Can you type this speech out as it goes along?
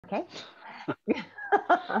Okay.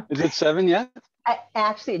 Is it 7 yet?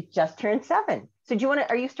 Actually, it just turned 7. So do you want to,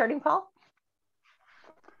 are you starting, Paul?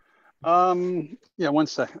 Yeah, 1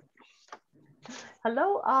 second.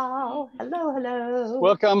 Hello, all. Hello, hello.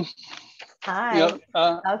 Welcome. Hi.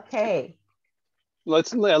 Yeah, Okay. let's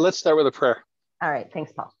start with a prayer. All right.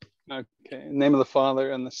 Thanks, Paul. Okay. In the name of the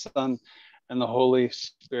Father and the Son and the Holy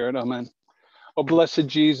Spirit. Amen. Oh, blessed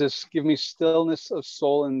Jesus, give me stillness of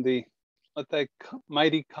soul in thee. Let thy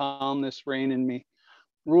mighty calmness reign in me.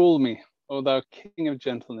 Rule me, O thou King of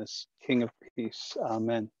gentleness, King of peace.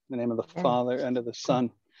 Amen. In the name of the Father and of the Son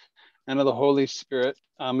and of the Holy Spirit.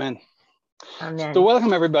 Amen. Amen. So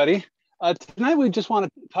welcome, everybody. Tonight, we just want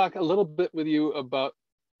to talk a little bit with you about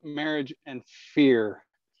marriage and fear.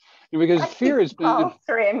 Because Actually, fear has been... Paul,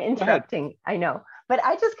 sorry, I'm interrupting. I know. But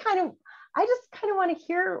I just kind of want to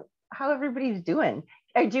hear how everybody's doing.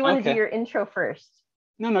 Or do you want to do your intro first?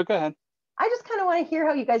 No, go ahead. I just kind of want to hear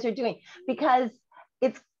how you guys are doing because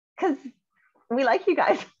we like you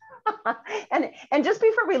guys. and just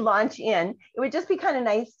before we launch in, it would just be kind of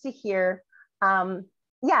nice to hear, I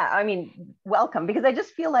mean, welcome, because I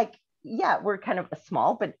just feel like, we're kind of a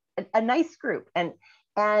small, but a nice group. And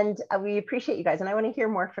we appreciate you guys. And I want to hear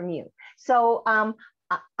more from you. So on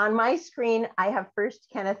my screen, I have first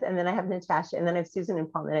Kenneth, and then I have Natasha, and then I have Susan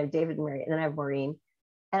and Paul, and then I have David and Mary, and then I have Maureen.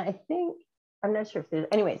 And I think, I'm not sure if there's,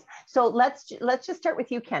 anyways. So let's just start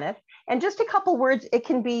with you, Kenneth. And just a couple words, it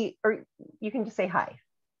can be, or you can just say hi.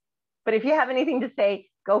 But if you have anything to say,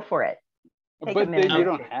 go for it. Take a minute. You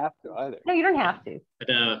don't have to either. No, you don't have to. But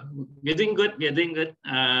we're doing good. We're doing good.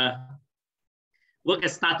 Work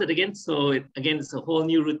has started again. So it's a whole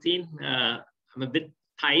new routine. I'm a bit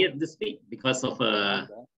tired this week because of the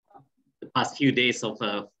past few days of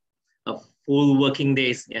full working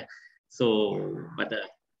days. Yeah. So, but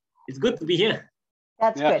it's good to be here.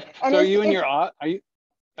 That's good. And so are you in your office? Are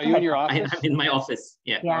you in your office? I'm in my office.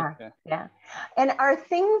 Yeah. Yeah. And are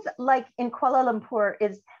things like in Kuala Lumpur,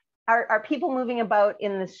 are people moving about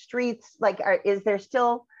in the streets? Like, is there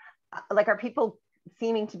still, like, are people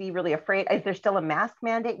seeming to be really afraid? Is there still a mask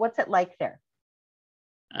mandate? What's it like there?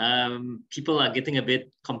 People are getting a bit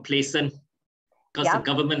complacent because the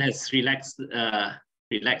government has relaxed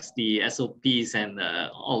the SOPs and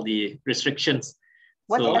all the restrictions.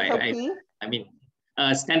 What's so SOP? I mean,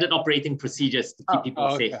 standard operating procedures to keep people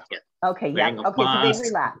safe. Yeah. Okay. Yeah. Okay. So they've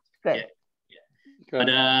relaxed. Good. But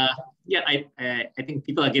I think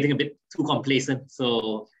people are getting a bit too complacent.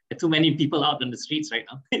 So there are too many people out on the streets right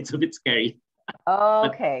now. It's a bit scary.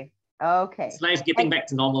 Okay. It's life getting back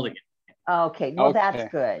to normal again. Okay. Well,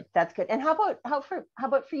 that's good. That's good. And how about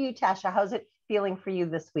for you, Tasha? How's it feeling for you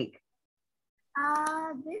this week?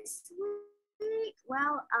 This week,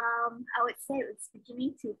 well, I would say it's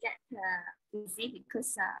beginning to get busy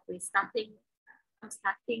because I'm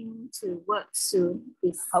starting to work soon.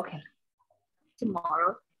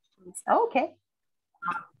 Tomorrow. Okay.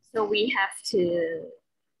 So we have to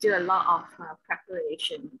do a lot of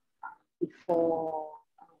preparation before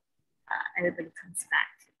everybody comes back.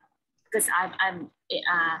 Because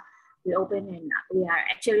we are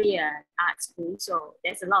actually an art school, so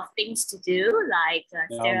there's a lot of things to do, like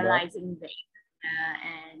sterilizing the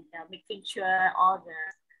and making sure all the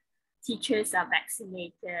teachers are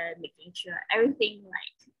vaccinated, making sure everything,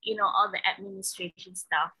 like, all the administration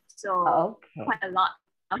stuff. So quite a lot.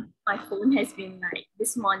 My phone has been like,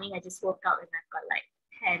 this morning I just woke up and I've got like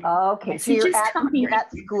 10 so you're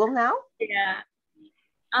at school now? Yeah.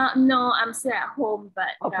 No, I'm still at home,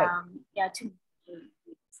 but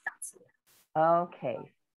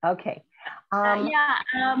Okay.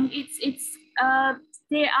 It's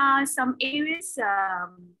there are some areas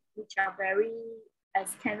which are very,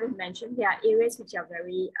 as Kenneth mentioned, there are areas which are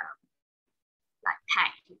very like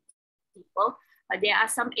packed with people, but there are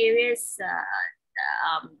some areas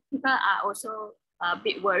people are also a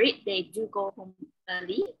bit worried. They do go home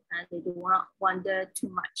early and they do not wander too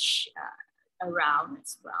much around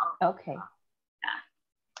as well. Okay.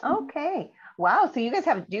 Okay. Wow. So you guys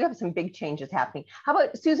do have some big changes happening. How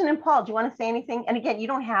about Susan and Paul? Do you want to say anything? And again, you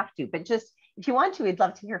don't have to, but just if you want to, we'd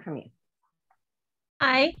love to hear from you.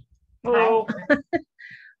 Hi. Hello.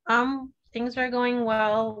 Things are going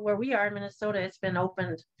well where we are in Minnesota. It's been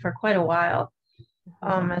opened for quite a while.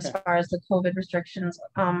 As far as the COVID restrictions,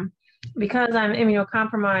 because I'm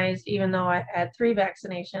immunocompromised, even though I had 3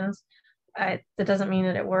 vaccinations, that doesn't mean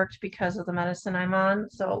that it worked because of the medicine I'm on.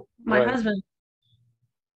 So my husband,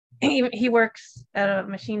 he works at a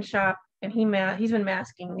machine shop, and he's been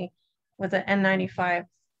masking me with an N95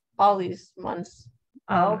 all these months,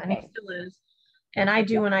 and he still is. And I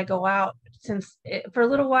do when I go out. For a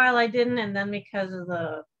little while I didn't, and then because of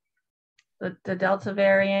the the Delta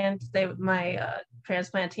variant. My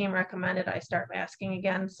transplant team recommended I start masking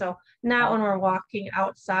again. So not when we're walking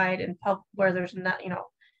outside in public where there's not, you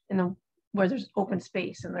know, where there's open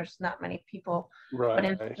space and there's not many people, but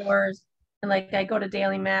in stores. And like I go to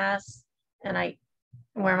daily mass and I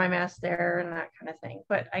wear my mask there and that kind of thing.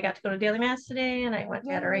 But I got to go to daily mass today and I went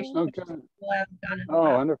to adoration. Okay. Oh,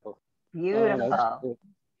 wonderful. Beautiful.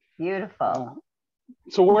 Beautiful.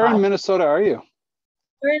 So where in Minnesota are you?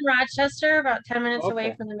 We're in Rochester, about 10 minutes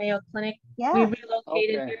away from the Mayo Clinic. Yeah. We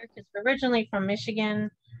relocated here because we're originally from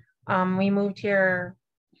Michigan. We moved here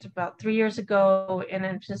about 3 years ago in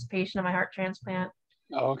anticipation of my heart transplant.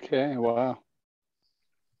 Okay. Wow.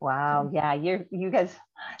 Wow. Yeah. You guys,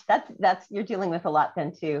 that's you're dealing with a lot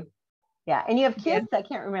then too. Yeah. And you have kids? I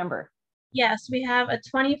can't remember. Yes, we have a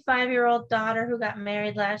 25-year-old daughter who got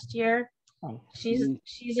married last year. She's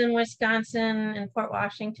in Wisconsin, in Fort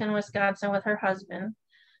Washington, Wisconsin, with her husband.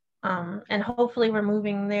 And hopefully we're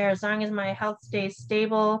moving there as long as my health stays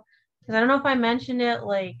stable. Because I don't know if I mentioned it,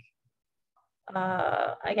 like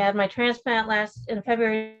I got my transplant in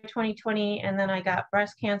February 2020, and then I got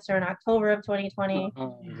breast cancer in October of 2020.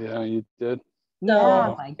 Yeah, you did.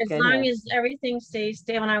 So as long as everything stays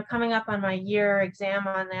stable, and I'm coming up on my year exam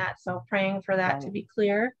on that, so praying for that to be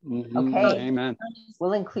clear. Okay. Amen.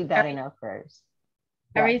 We'll include that in our prayers.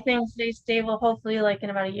 Everything stays stable, hopefully like in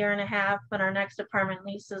about a year and a half, when our next apartment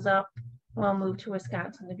lease is up, we'll move to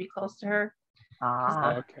Wisconsin to be close to her.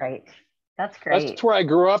 Great. That's great. That's where I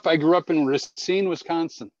grew up. I grew up in Racine,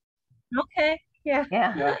 Wisconsin. Okay. Yeah.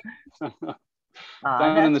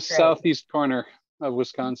 Down in the southeast corner of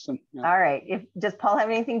Wisconsin. All right. Does Paul have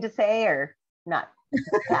anything to say or not?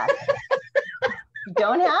 Pass. You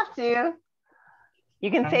don't have to.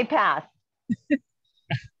 You can say pass.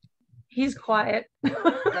 He's quiet.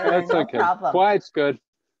 That's no okay. problem. Quiet's good.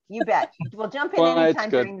 You bet. We'll jump in anytime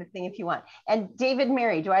during the thing if you want. And David,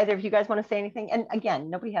 Mary, do either of you guys want to say anything? And again,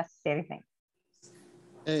 nobody has to say anything.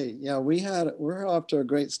 Hey, yeah, we're off to a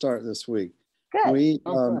great start this week. Good. We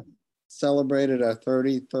celebrated our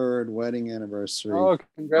 33rd wedding anniversary. Oh,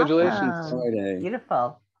 congratulations. Awesome. Friday.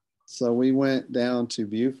 Beautiful. So we went down to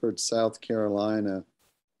Beaufort, South Carolina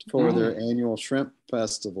for their annual shrimp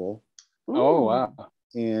festival. Ooh. Oh, wow.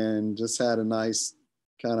 And just had a nice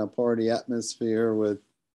kind of party atmosphere with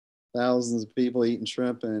thousands of people eating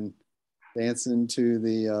shrimp and dancing to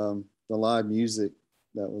the live music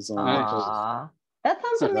that was on. Aww. That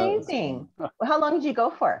sounds amazing. Well, how long did you go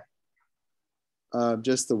for?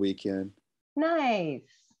 Just the weekend. Nice.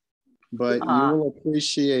 But you will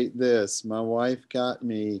appreciate this. My wife got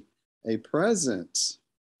me a present.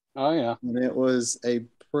 Oh, yeah. And it was a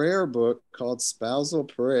prayer book called Spousal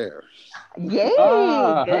Prayer. Yay.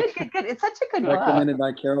 Good. It's such a good book. Recommended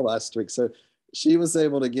by Carol last week. So she was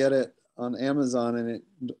able to get it on Amazon and it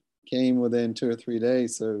came within 2 or 3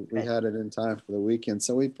 days. So we had it in time for the weekend.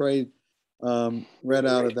 So we prayed, read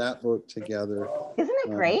out of that book together. Isn't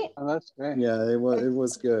it great? Oh, that's great. Yeah, it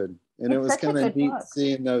was good. And it was kind of neat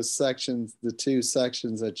seeing those sections, the 2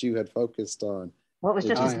 sections that you had focused on. Well, it was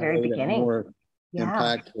just the very beginning. More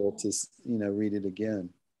impactful to, read it again.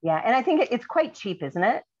 Yeah, and I think it's quite cheap, isn't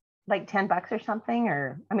it? Like $10 or something,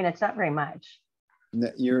 or I mean, it's not very much.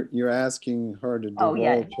 You're asking her to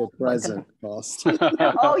divulge her present cost.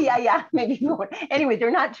 Oh yeah, maybe more. Anyway, they're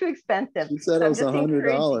not too expensive. She said it was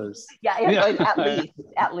 $100. Yeah,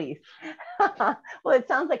 at least. Well, it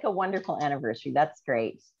sounds like a wonderful anniversary. That's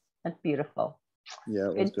great. That's beautiful. Yeah,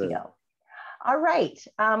 it was good. Deal. All right.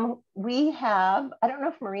 We have, I don't know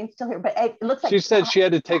if Maureen's still here, but it looks like she said she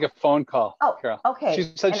had to take a phone call. Oh, Carol. Okay.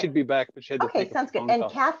 She said she'd be back, but she had to take a phone call. Okay, sounds good.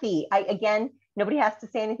 And Kathy, again, nobody has to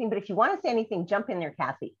say anything, but if you want to say anything, jump in there,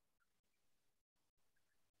 Kathy.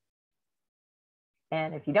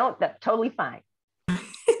 And if you don't, that's totally fine.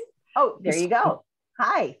 Oh, there you go.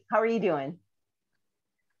 Hi, how are you doing?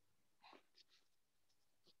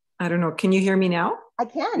 I don't know. Can you hear me now? I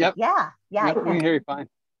can. Yep. Yeah. Yep, we can hear you fine.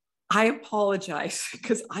 I apologize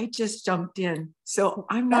because I just jumped in. So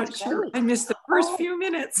I'm not sure. I missed the first few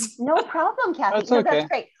minutes. No problem, Kathy. That's okay. That's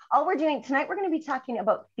great. All we're doing tonight, we're going to be talking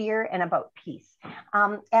about fear and about peace.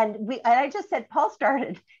 And I just said, Paul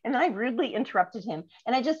started, and then I rudely interrupted him.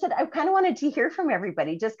 And I just said, I kind of wanted to hear from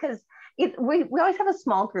everybody just because we always have a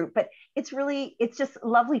small group, but it's just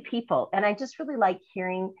lovely people. And I just really like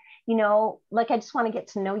hearing, I just want to get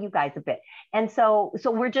to know you guys a bit. And so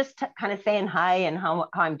we're just kind of saying hi and how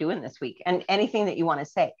I'm doing this week and anything that you want to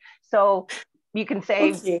say. So you can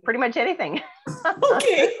say pretty much anything.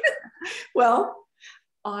 Okay. Well,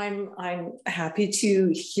 I'm happy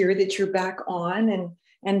to hear that you're back on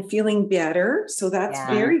and feeling better. So that's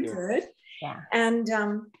very good. Yeah. And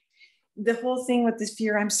the whole thing with this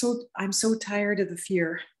fear, I'm so tired of the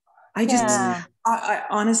fear. I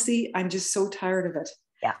honestly, I'm just so tired of it.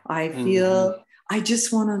 Yeah. I feel I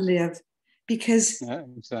just want to live, because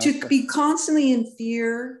to be constantly in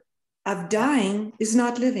fear of dying is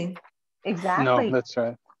not living. Exactly. No, that's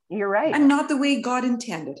right. You're right. And not the way God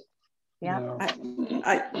intended. Yeah. No.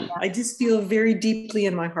 I just feel very deeply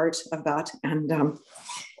in my heart of that. And I'm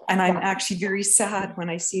actually very sad when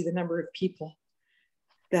I see the number of people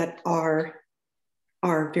that are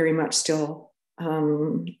very much still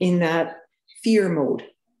in that fear mode.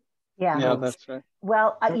 Yeah, that's right.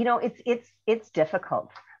 Well, you know, it's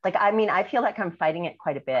difficult. Like, I mean, I feel like I'm fighting it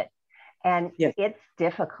quite a bit, and it's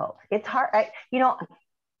difficult. It's hard.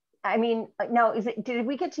 I mean, no, did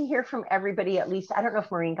we get to hear from everybody at least? I don't know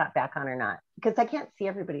if Maureen got back on or not, because I can't see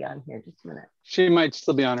everybody on here. Just a minute. She might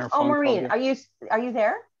still be on her phone. Oh, Maureen, are you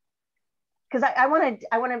there? Because I want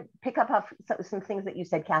to pick up off some things that you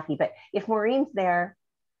said, Kathy. But if Maureen's there,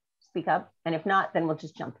 speak up, and if not, then we'll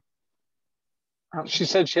just jump. She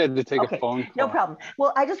said she had to take a phone call. No problem.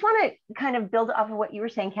 Well, I just want to kind of build off of what you were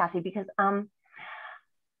saying, Kathy, because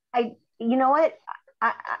you know what?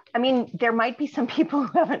 I mean, there might be some people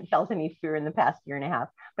who haven't felt any fear in the past year and a half,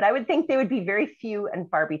 but I would think they would be very few and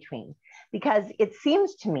far between, because it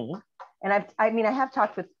seems to me, and I have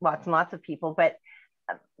talked with lots and lots of people, but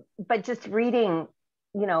just reading,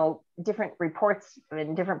 you know, different reports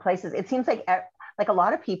in different places, it seems like a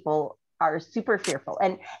lot of people are super fearful,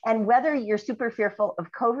 and whether you're super fearful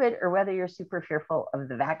of COVID, or whether you're super fearful of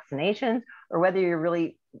the vaccinations, or whether you're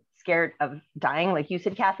really scared of dying, like you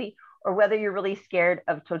said, Kathy, or whether you're really scared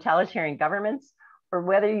of totalitarian governments, or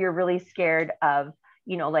whether you're really scared of,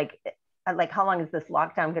 you know, like how long is this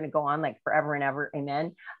lockdown going to go on, like forever and ever,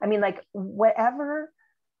 amen. I mean, like, whatever,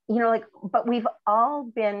 you know, like, but we've all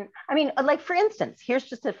been, I mean, like, for instance, here's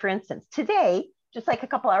just for instance, today, just like a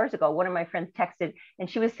couple hours ago, one of my friends texted, and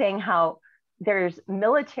she was saying how there's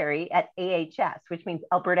military at AHS, which means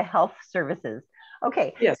Alberta Health Services.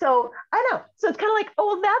 Okay, so I know. So it's kind of like, oh,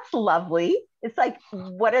 well, that's lovely. It's like,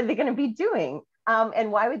 what are they going to be doing?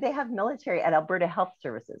 And why would they have military at Alberta Health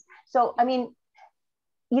Services? So, I mean,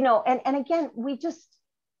 you know, and again,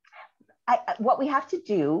 what we have to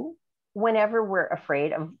do whenever we're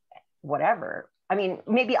afraid of whatever, I mean,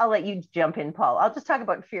 maybe I'll let you jump in, Paul. I'll just talk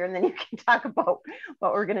about fear, and then you can talk about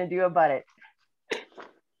what we're going to do about it.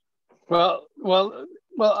 Well,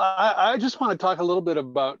 I just want to talk a little bit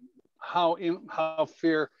about how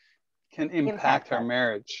fear can impact our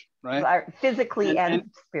marriage, right? Physically and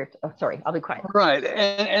spiritually. Oh, sorry, I'll be quiet. Right,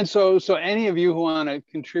 and so any of you who want to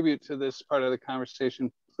contribute to this part of the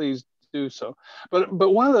conversation, please do so. But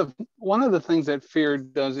one of the things that fear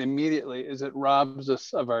does immediately is it robs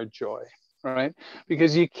us of our joy, right?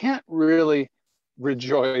 Because you can't really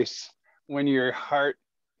rejoice when your heart,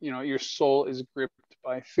 you know, your soul is gripped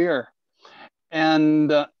by fear.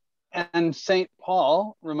 And St.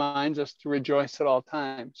 Paul reminds us to rejoice at all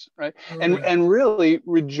times, right? And really,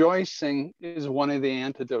 rejoicing is one of the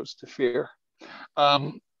antidotes to fear.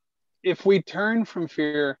 If we turn from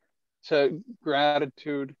fear to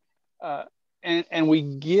gratitude, and we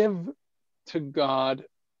give to God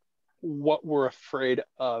what we're afraid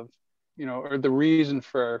of, you know, or the reason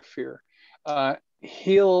for our fear,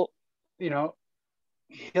 he'll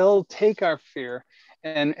take our fear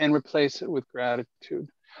and replace it with gratitude.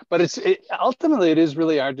 But ultimately it is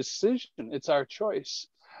really our decision. It's our choice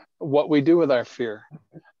what we do with our fear,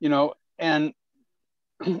 you know, and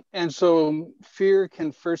so fear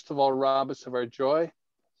can first of all rob us of our joy.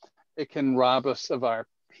 It can rob us of our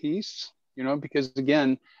peace, you know, because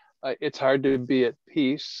again, it's hard to be at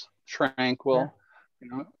peace, tranquil, you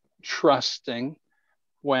know, trusting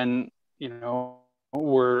when, you know,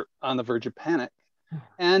 we're on the verge of panic.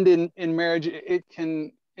 And in marriage, it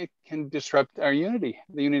can disrupt our unity,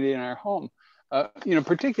 the unity in our home, you know,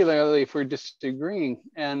 particularly if we're disagreeing,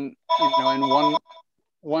 and you know, and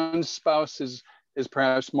one spouse is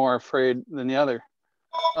perhaps more afraid than the other,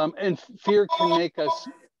 and fear can make us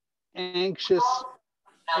anxious.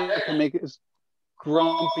 It can make us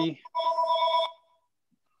grumpy.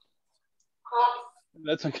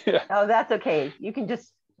 That's okay. Oh, that's okay. You can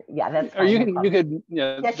just, that's fine. Or you could,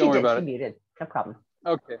 don't worry about it. Muted. No problem.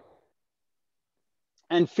 Okay.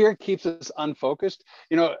 And fear keeps us unfocused.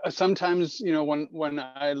 You know, sometimes, you know, when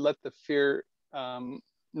I let the fear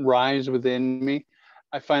rise within me,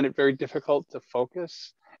 I find it very difficult to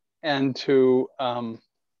focus and to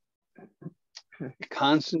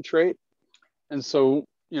concentrate. And so,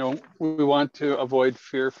 you know, we want to avoid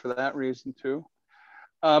fear for that reason too.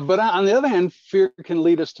 But on the other hand, fear can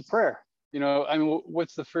lead us to prayer. You know, I mean,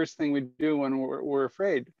 what's the first thing we do when we're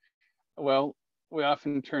afraid? Well, we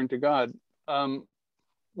often turn to God.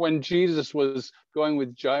 When Jesus was going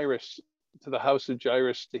with Jairus to the house of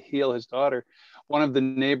Jairus to heal his daughter, one of the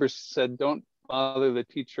neighbors said, "Don't bother the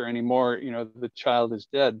teacher anymore. You know, the child is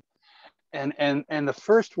dead." And the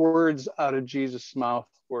first words out of Jesus' mouth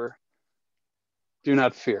were, "Do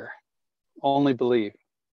not fear, only believe,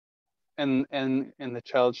 and the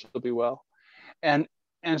child shall be well." And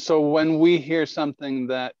so when we hear something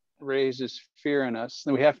that raises fear in us,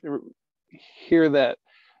 then we have to hear that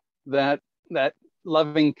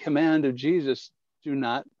loving command of Jesus: do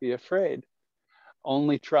not be afraid,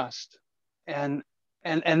 only trust. And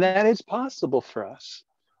that is possible for us,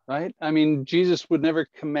 right? I mean, Jesus would never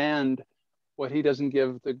command what he doesn't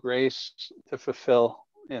give the grace to fulfill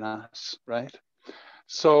in us, right?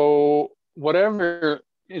 So whatever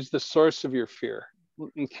is the source of your fear,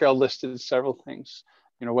 and Carol listed several things,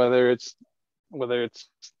 you know, whether it's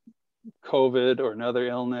COVID or another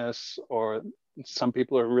illness, or some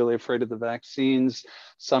people are really afraid of the vaccines.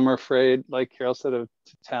 Some are afraid, like Carol said, of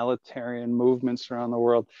totalitarian movements around the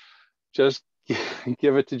world. Just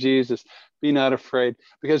give it to Jesus. Be not afraid,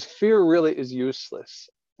 because fear really is useless.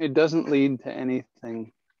 It doesn't lead to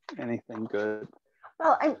anything good.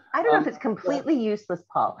 Well, I don't know if it's completely useless,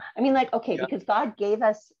 Paul. I mean, like, okay, because God gave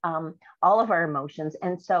us all of our emotions.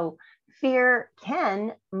 And so fear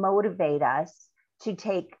can motivate us to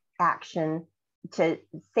take action to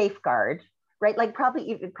safeguard, right? Like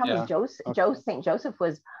probably St. Joseph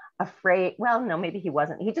was afraid. Well, no, maybe he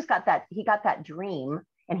wasn't. He got that dream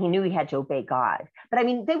and he knew he had to obey God. But I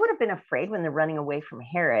mean, they would have been afraid when they're running away from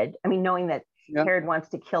Herod. I mean, knowing that Herod wants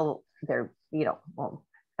to kill their,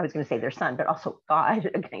 I was going to say their son, but also God,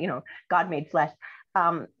 God made flesh.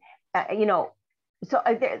 So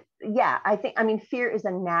I think, I mean, fear is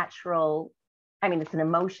a natural, I mean, it's an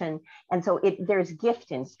emotion. And so there's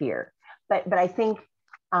gift in fear, but I think,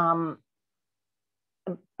 but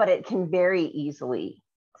it can very easily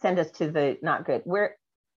send us to the not good.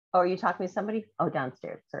 Are you talking to somebody? Oh,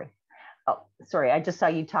 downstairs. Sorry. Oh, sorry. I just saw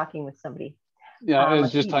you talking with somebody. Yeah, I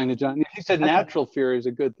was just talking to John. He said natural fear is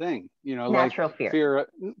a good thing. Natural like fear,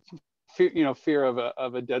 fear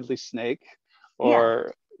of a deadly snake,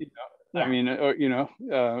 or it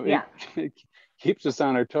keeps us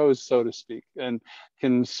on our toes, so to speak, and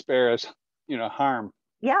can spare us harm.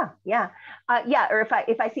 Or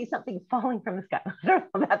if I see something falling from the sky, I don't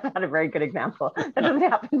know, that's not a very good example. That doesn't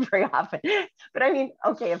happen very often. But I mean,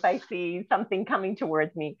 okay, if I see something coming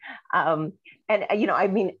towards me, I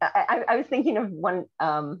was thinking of one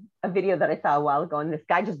a video that I saw a while ago, and this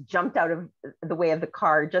guy just jumped out of the way of the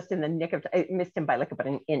car just in the nick of time. It missed him by like about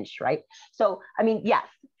an inch, right? So I mean, yes,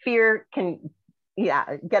 fear can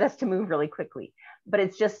get us to move really quickly, but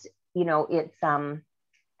it's just it's and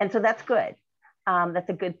so that's good. That's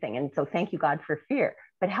a good thing. And so thank you, God, for fear,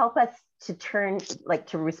 but help us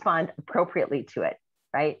to respond appropriately to it,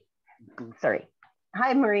 right? Mm-hmm. Sorry.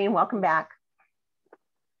 Hi, Maureen, welcome back.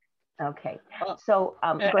 Okay. So go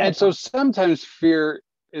ahead. And so sometimes fear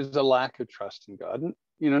is a lack of trust in God.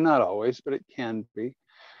 Not always, but it can be.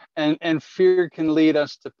 And fear can lead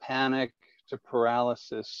us to panic, to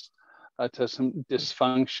paralysis, to some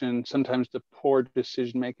dysfunction, sometimes to poor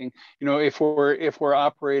decision making. If we're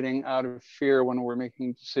operating out of fear when we're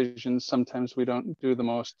making decisions, sometimes we don't do the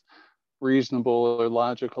most reasonable or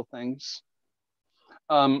logical things.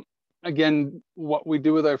 Again, what we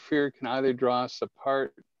do with our fear can either draw us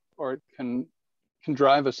apart, or it can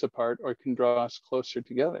drive us apart, or it can draw us closer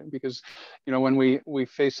together. Because when we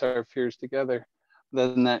face our fears together,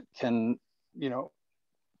 then that can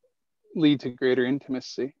lead to greater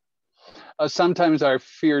intimacy. Sometimes our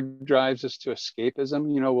fear drives us to escapism.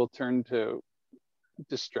 We'll turn to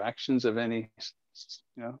distractions of any,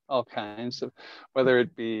 all kinds of, whether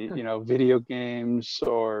it be, video games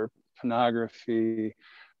or pornography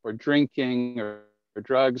or drinking or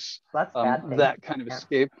drugs. That kind of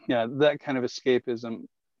escape. That kind of escapism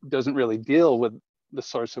doesn't really deal with the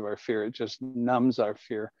source of our fear. It just numbs our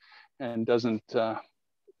fear and doesn't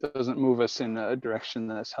move us in a direction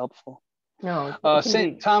that's helpful. No.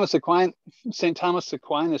 St. Thomas Aquinas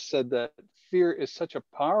said that fear is such a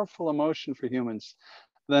powerful emotion for humans,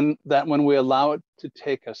 then that when we allow it to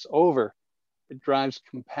take us over, it drives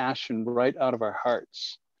compassion right out of our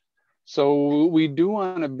hearts. So we do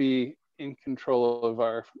want to be in control of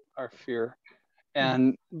our fear,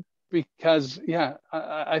 and because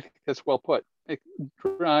I think that's well put. It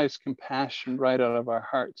drives compassion right out of our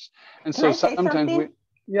hearts, and so sometimes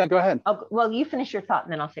go ahead. Oh, well, you finish your thought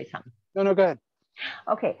and then I'll say something. No, go ahead.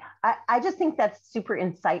 Okay. I just think that's super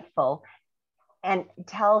insightful and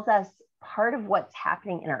tells us part of what's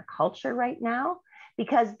happening in our culture right now,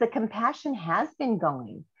 because the compassion has been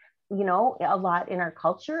going, you know, a lot in our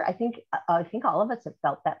culture. I think all of us have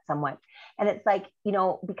felt that somewhat. And it's like, you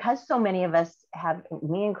know, because so many of us have,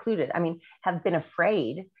 me included, I mean, have been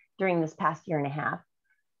afraid during this past year and a half.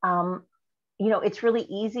 You know, it's really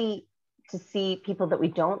easy to see people that we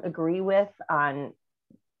don't agree with on,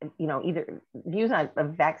 you know, either views on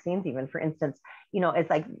of vaccines, even, for instance, you know, it's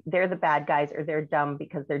like they're the bad guys or they're dumb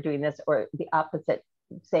because they're doing this, or the opposite,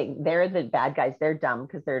 saying they're the bad guys, they're dumb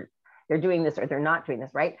because they're doing this or they're not doing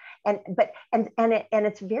this, right? And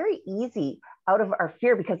it's very easy out of our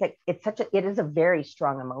fear, because it is a very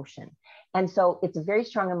strong emotion. And so it's a very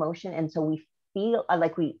strong emotion. And so we feel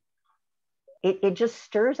like it just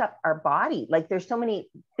stirs up our body. Like there's so many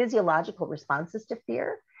physiological responses to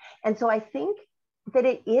fear. And so I think that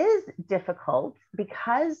it is difficult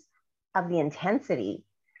because of the intensity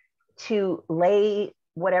to lay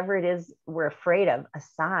whatever it is we're afraid of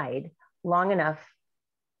aside long enough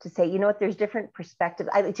to say, you know what, there's different perspectives.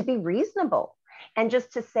 To be reasonable and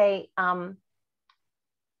just to say,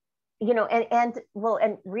 you know,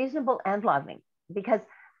 and reasonable and loving, because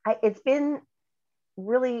it's been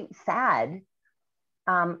really sad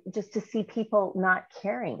just to see people not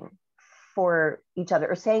caring for each other,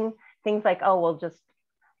 or saying things like, oh, well, just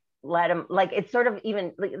let them, like, it's sort of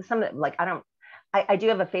even like some, like, I do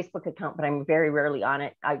have a Facebook account, but I'm very rarely on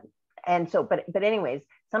it. But anyways,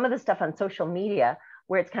 some of the stuff on social media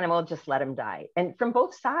where it's kind of, well, just let them die. And from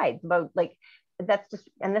both sides, about like, that's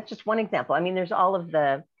just one example. I mean, there's all of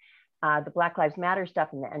the Black Lives Matter stuff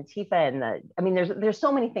and the Antifa and there's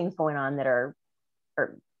so many things going on that are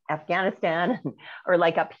Afghanistan, or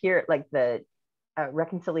like up here, like the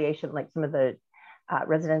reconciliation, like some of the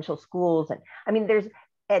residential schools. And I mean, there's,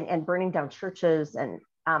 and burning down churches. And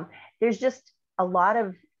there's just a lot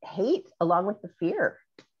of hate along with the fear.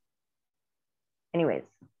 Anyways,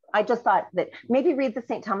 I just thought that maybe read the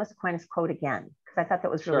St. Thomas Aquinas quote again, because I thought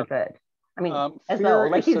that was really good. I mean, as though,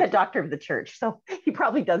 like, he's a doctor of the church, so he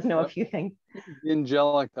probably does know a few things. The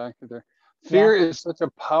angelic doctor there. Fear is such a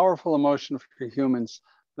powerful emotion for humans,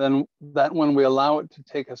 then that when we allow it to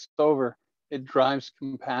take us over, it drives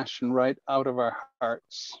compassion right out of our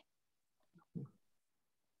hearts.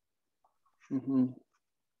 Mm-hmm.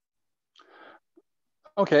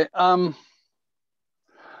 Okay.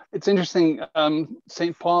 It's interesting.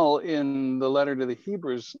 St. Paul in the letter to the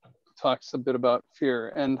Hebrews talks a bit about fear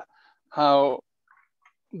and how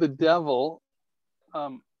the devil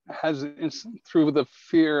has, through the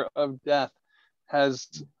fear of death, has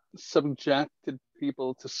subjected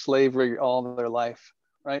people to slavery all their life,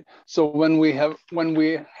 right? So when we have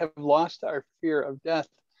lost our fear of death,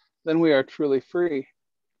 then we are truly free.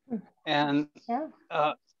 And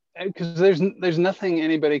because there's nothing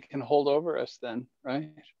anybody can hold over us then,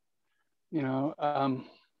 right? You know,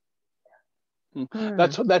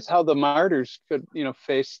 that's how the martyrs could, you know,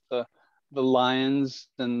 face the lions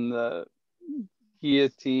and the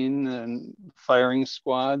guillotine and firing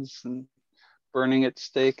squads and burning at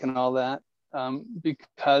stake and all that,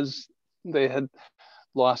 because they had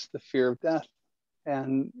lost the fear of death.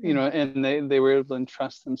 And, you know, and they were able to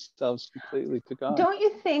entrust themselves completely to God. Don't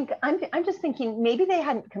you think, I'm just thinking, maybe they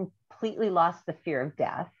hadn't completely lost the fear of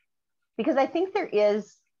death, because I think there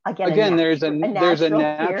is, there's a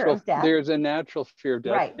natural fear of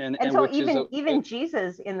death. Right. And so even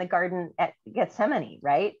Jesus in the garden at Gethsemane,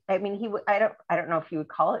 right? I mean, I don't know if you would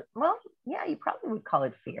call it, well, yeah, you probably would call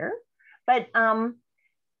it fear, but,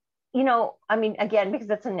 you know, I mean, again, because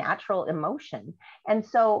it's a natural emotion. And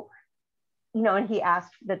so, you know, and he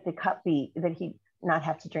asked that that he not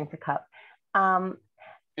have to drink the cup.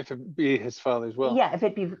 If it be his Father's will. Yeah, if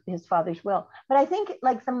it be his Father's will. But I think,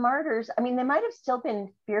 like, the martyrs, I mean, they might have still been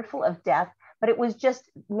fearful of death, but it was just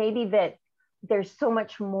maybe that there's so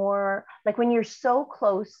much more, like when you're so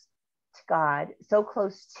close to God, so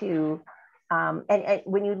close to, and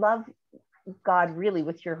when you love God really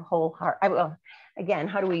with your whole heart. Again,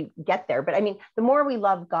 how do we get there? But I mean, the more we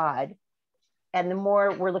love God and the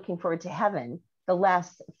more we're looking forward to heaven, the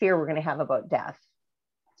less fear we're going to have about death.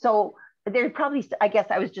 So there's probably, I guess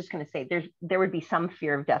I was just going to say, there would be some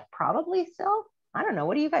fear of death probably still. I don't know.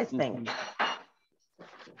 What do you guys think?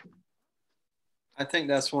 I think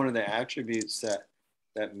that's one of the attributes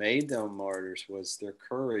that made them martyrs, was their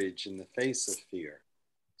courage in the face of fear.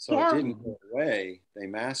 So it didn't go away. They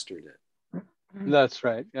mastered it. That's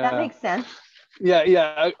right. That makes sense.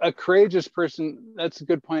 Yeah. A courageous person, that's a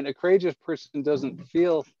good point. A courageous person doesn't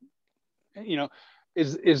feel, you know,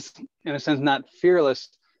 is in a sense not fearless.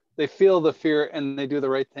 They feel the fear and they do the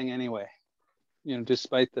right thing anyway, you know,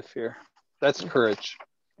 despite the fear. That's courage.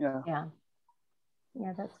 Yeah.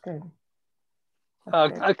 Yeah, that's good.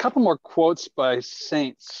 A couple more quotes by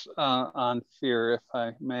saints on fear, if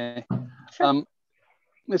I may. Sure.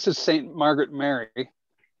 This is Saint Margaret Mary.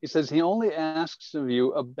 He says, he only asks of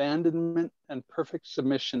you abandonment and perfect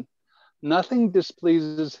submission. Nothing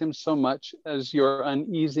displeases him so much as your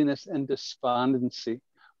uneasiness and despondency.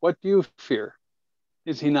 What do you fear?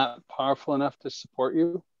 Is he not powerful enough to support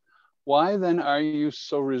you? Why then are you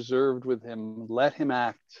so reserved with him? Let him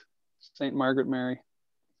act. Saint Margaret Mary.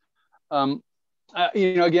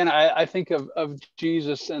 Again, I think of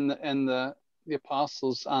Jesus and the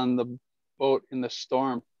apostles on the boat in the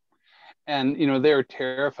storm. And, they were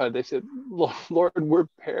terrified. They said, Lord, we're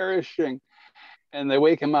perishing. And they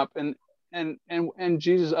wake him up and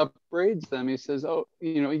Jesus upbraids them. He says, oh,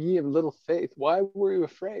 ye have little faith. Why were you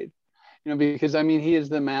afraid? Because he is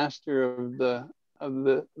the master of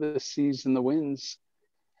the seas and the winds.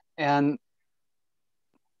 And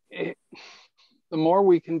the more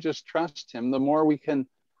we can just trust him, the more we can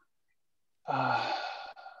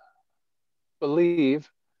believe,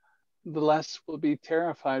 the less we'll be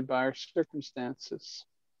terrified by our circumstances.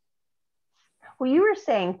 Well, you were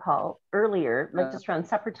saying, Paul, earlier, like just around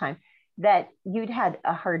supper time, that you'd had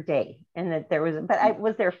a hard day and that there was,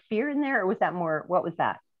 was there fear in there, or was that more, what was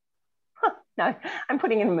that? No, I'm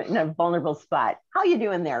putting him in a vulnerable spot. How you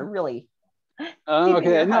doing there, really?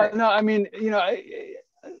 Okay, no, I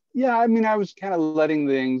was kind of letting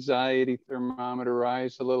the anxiety thermometer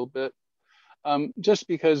rise a little bit. Just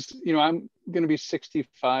because, I'm going to be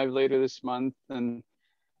 65 later this month, and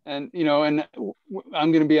I'm going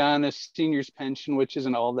to be on a senior's pension, which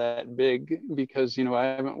isn't all that big because, I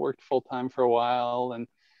haven't worked full time for a while,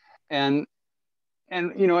 and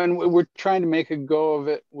we're trying to make a go of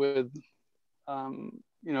it with, a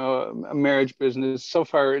marriage business. So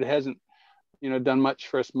far, it hasn't, done much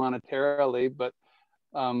for us monetarily, but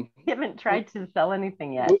you haven't tried to sell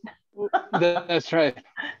anything yet. That's right.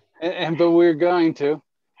 But we're going to.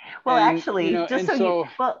 Well, actually,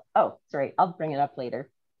 sorry, I'll bring it up later.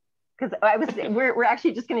 Because we're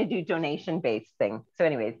actually just going to do donation-based thing. So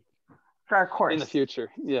anyways, for our course. In the future,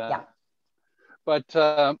 yeah. But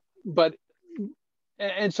then,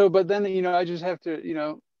 I just have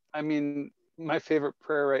to, my favorite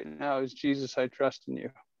prayer right now is, Jesus, I trust in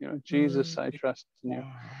you. Jesus, I trust in you.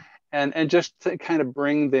 And just to kind of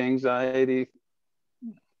bring the anxiety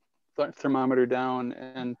thermometer down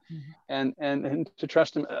and to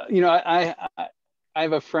trust him. I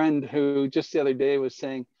have a friend who just the other day was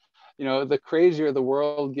saying, the crazier the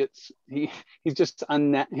world gets, he's just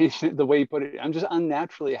the way he put it, I'm just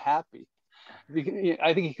unnaturally happy.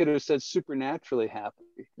 I think he could have said supernaturally happy.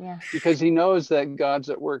 Yeah. Because he knows that God's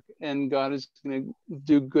at work and God is going to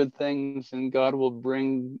do good things, and God will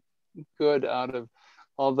bring good out of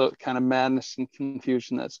all the kind of madness and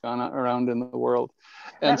confusion that's gone around in the world.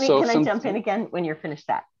 And can I jump in again when you're finished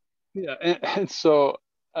that? Yeah. And so,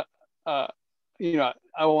 I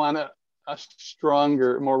want a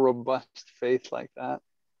stronger, more robust faith like that.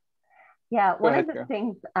 Yeah. One of the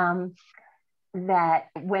things that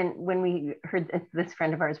when we heard this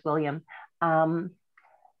friend of ours, William,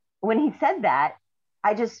 when he said that,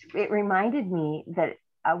 it reminded me that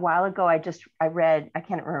a while ago, I read, I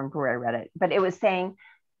can't remember where I read it, but it was saying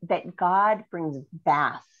that God brings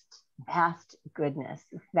vast goodness,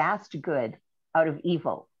 vast good out of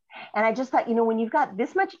evil. And I just thought, when you've got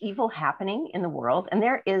this much evil happening in the world, and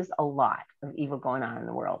there is a lot of evil going on in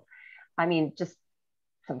the world. Just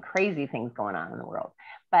some crazy things going on in the world.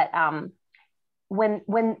 But when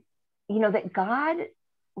that God,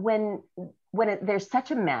 when there's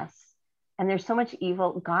such a mess and there's so much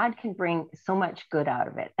evil, God can bring so much good out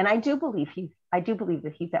of it. And I do believe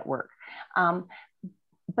that he's at work.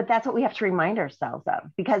 But that's what we have to remind ourselves of,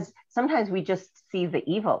 because sometimes we just see the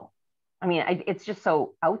evil. It's just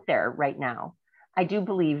so out there right now. I do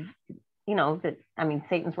believe, that,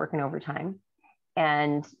 Satan's working overtime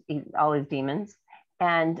and all his demons,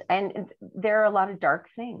 and there are a lot of dark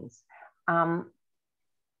things. A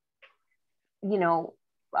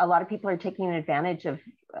lot of people are taking advantage of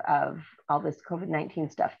all this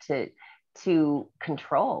COVID-19 stuff to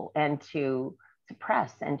control and to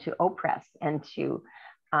suppress and to oppress and to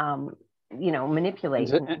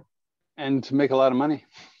manipulate and to make a lot of money.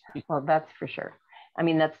 Well, that's for sure.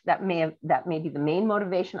 That may be the main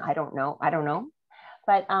motivation. I don't know.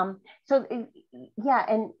 But and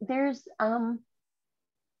there's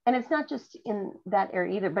and it's not just in that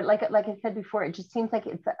area either, but like I said before, it just seems like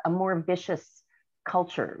it's a more vicious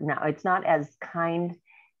culture now. It's not as kind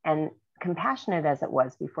and compassionate as it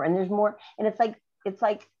was before. And there's more, and it's like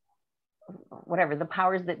whatever, the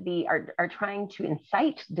powers that be are trying to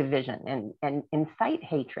incite division and incite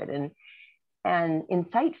hatred and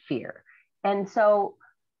incite fear. And so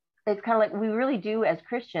it's kind of like we really do as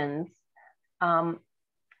Christians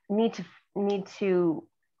need to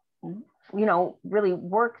really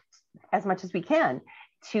work as much as we can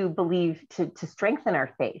to believe, to strengthen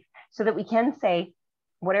our faith, so that we can say,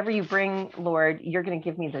 whatever you bring, Lord, you're going to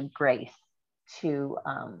give me the grace to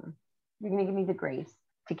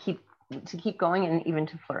keep going and even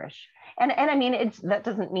to flourish. And I mean, that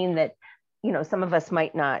doesn't mean that, some of us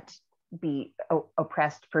might not be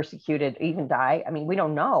oppressed, persecuted, even die. I mean, we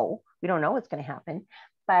don't know what's going to happen,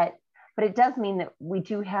 but it does mean that we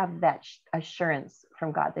do have that assurance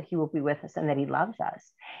from God that he will be with us and that he loves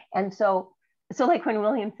us. And so like when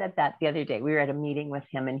William said that the other day, we were at a meeting with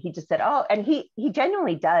him and he just said, oh, and he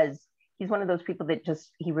genuinely does. He's one of those people that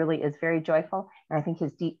he really is very joyful. And I think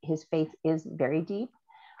his faith is very deep.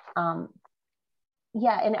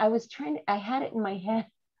 Yeah. And I had it in my head,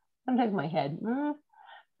 sometimes my head.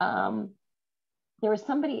 There was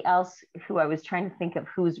somebody else who I was trying to think of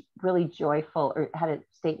who's really joyful or had a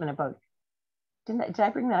statement about. Did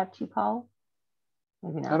I bring that up to you, Paul?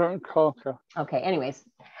 Maybe not. I don't recall. Okay. Anyways,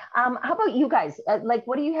 how about you guys? Like,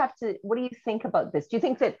 what do you think about this? Do you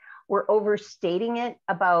think that we're overstating it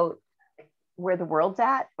about where the world's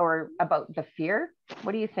at, or about the fear?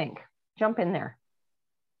 What do you think? Jump in there.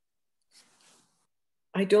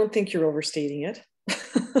 I don't think you're overstating it.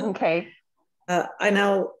 Okay.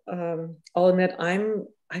 I'll admit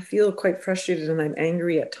I feel quite frustrated and I'm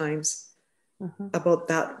angry at times about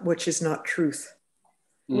that which is not truth.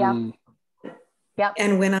 Yeah. Yeah.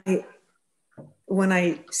 And when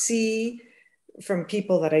I see from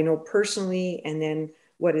people that I know personally, and then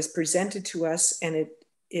what is presented to us, and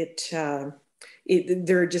it's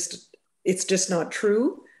just not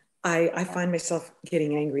true, I find myself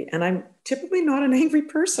getting angry, and I'm typically not an angry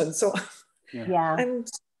person. So yeah.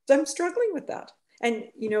 I'm struggling with that. And,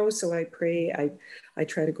 so I pray, I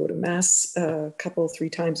try to go to mass a couple,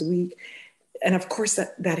 3 times a week. And of course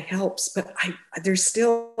that helps, but I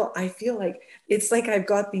feel like it's like I've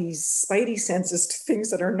got these spidey senses to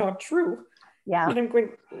things that are not true. Yeah. And I'm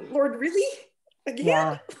going, Lord, really? Again?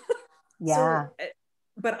 Yeah. Yeah. So,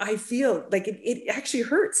 but I feel like it actually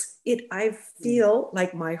hurts. I feel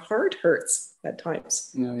like my heart hurts at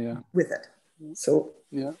times with it. So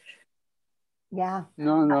yeah.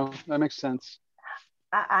 No, that makes sense.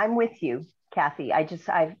 I'm with you, Kathy. I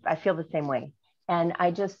feel the same way. And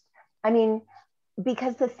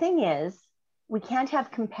because the thing is, we can't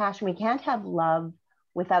have compassion, we can't have love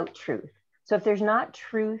without truth. So if there's not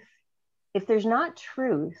truth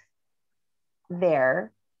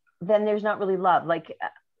there, then there's not really love. Like,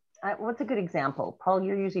 what's a good example? Paul,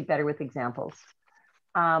 you're usually better with examples.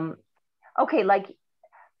 Okay, since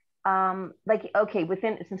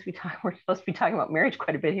we're supposed to be talking about marriage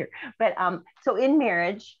quite a bit here, but so in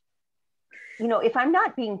marriage, if I'm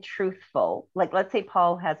not being truthful, like let's say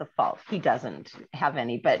Paul has a fault, he doesn't have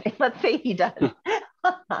any, but let's say he does. No,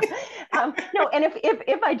 and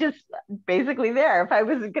if I just basically if I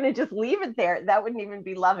was going to just leave it there, that wouldn't even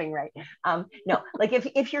be loving, right? No, like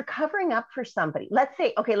if you're covering up for somebody, let's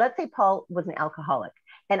say Paul was an alcoholic,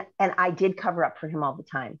 and I did cover up for him all the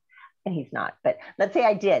time. And he's not, but let's say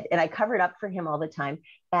I did, and I covered up for him all the time,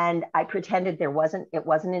 and I pretended it wasn't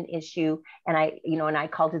an issue, and I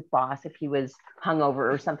called his boss if he was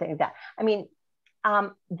hungover or something like that. I mean,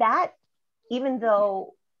 that, even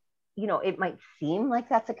though it might seem like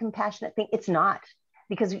that's a compassionate thing, it's not,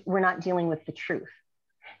 because we're not dealing with the truth.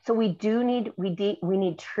 So we need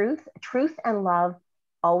truth and love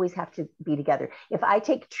always have to be together. If I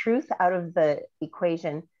take truth out of the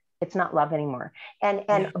equation, it's not love anymore.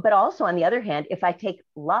 But also on the other hand, if I take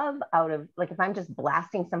love out of, like, if I'm just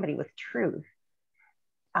blasting somebody with truth,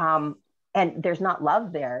 and there's not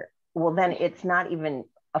love there, well, then it's not even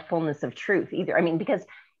a fullness of truth either. I mean, because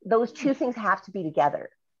those two things have to be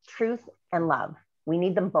together, truth and love. We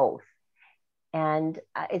need them both. And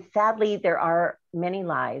sadly, there are many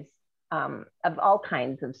lies of all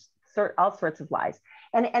kinds of all sorts of lies.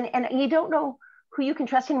 And you don't know who you can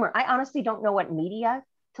trust anymore. I honestly don't know what media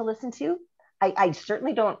to listen to. I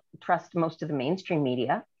certainly don't trust most of the mainstream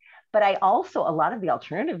media, but a lot of the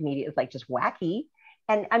alternative media is like just wacky.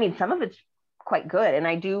 And I mean, some of it's quite good, and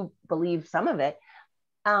I do believe some of it.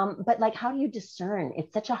 But like, how do you discern?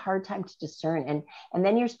 It's such a hard time to discern. And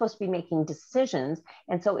then you're supposed to be making decisions.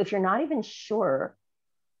 And so if you're not even sure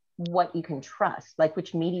what you can trust, like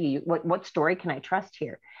which media, what story can I trust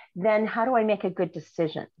here? Then how do I make a good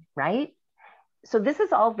decision, right? So this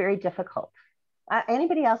is all very difficult.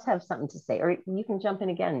 Anybody else have something to say? Or you can jump in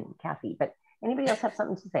again, Kathy, but anybody else have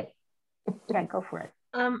something to say? Yeah, go for it.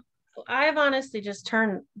 I've honestly just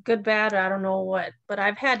turned, good, bad, I don't know what, but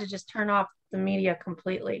I've had to just turn off the media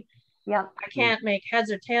completely. Yeah. I can't make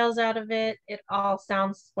heads or tails out of it. It all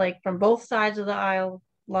sounds like from both sides of the aisle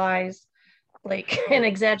lies, like and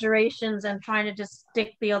exaggerations and trying to just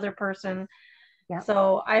stick the other person. Yeah.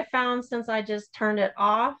 So I found since I just turned it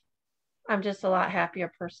off, I'm just a lot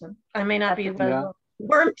happier person. I may not be well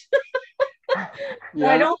informed, but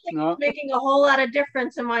I don't think it's making a whole lot of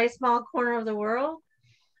difference in my small corner of the world.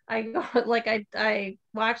 I go like I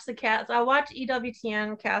watch the I watch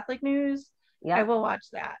EWTN Catholic News. Yeah. I will watch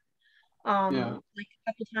that. Like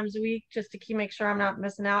a couple times a week just to make sure I'm not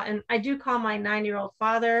missing out. And I do call my 9-year-old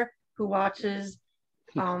father who watches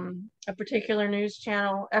a particular news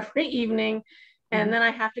channel every evening. And then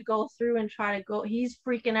I have to go through and try to go. He's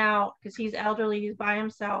freaking out because he's elderly. He's by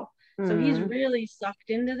himself. So he's really sucked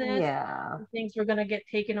into this. Yeah. He thinks we're going to get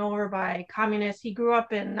taken over by communists. He grew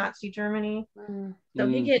up in Nazi Germany. So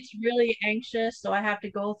he gets really anxious. So I have to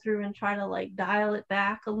go through and try to like dial it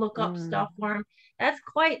back and look up stuff for him. That's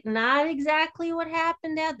quite not exactly what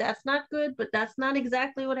happened, Dad. That's not good, but that's not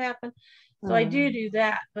exactly what happened. So I do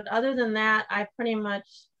that. But other than that, I pretty much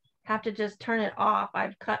have to just turn it off.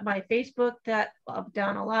 I've cut my Facebook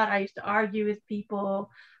down a lot. I used to argue with people.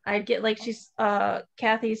 I'd get like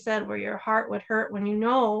Kathy said, where your heart would hurt when you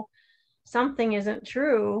know something isn't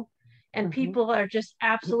true and people are just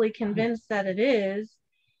absolutely convinced that it is.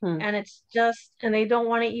 And it's just, and they don't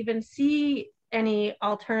want to even see any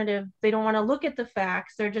alternative. They don't want to look at the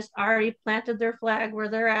facts. They're just already planted their flag where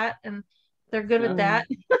they're at and they're good with that.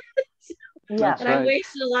 Yeah. And I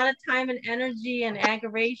wasted a lot of time and energy and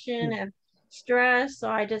aggravation and stress. So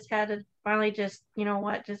I just had to finally just, you know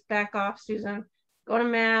what, just back off, Susan. Go to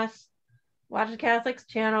mass, watch the Catholics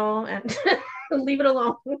channel and leave it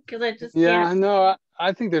alone because I just can't. No,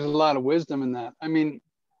 I think there's a lot of wisdom in that. I mean,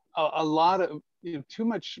 a lot of, too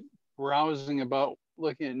much browsing about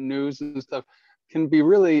looking at news and stuff can be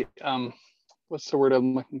really, what's the word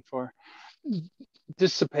I'm looking for?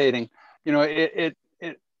 Dissipating.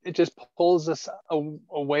 It just pulls us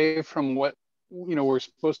away from what we're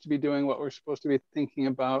supposed to be doing, what we're supposed to be thinking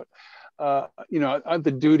about.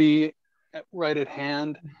 The duty right at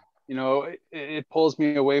hand. It pulls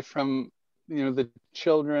me away from the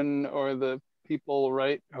children or the people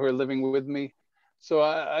who are living with me. So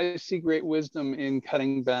I see great wisdom in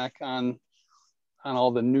cutting back on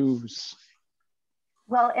all the news.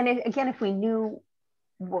 Well, and again, if we knew,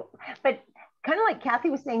 but kind of like Kathy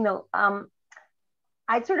was saying though.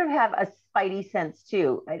 I sort of have a spidey sense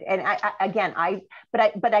too, and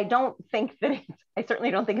I don't think that I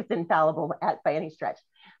certainly don't think it's infallible by any stretch.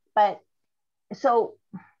 But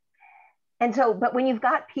when you've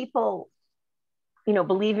got people,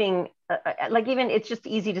 believing, like even it's just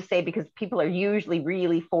easy to say because people are usually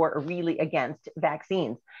really for or really against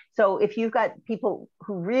vaccines. So if you've got people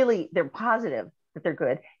who really they're positive that they're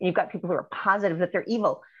good, and you've got people who are positive that they're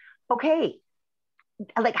evil, okay.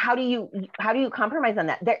 Like how do you compromise on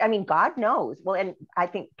that? I mean, God knows. Well, and I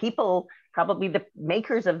think people, probably the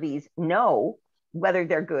makers of these, know whether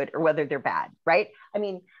they're good or whether they're bad, right? I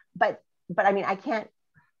mean, but I mean, I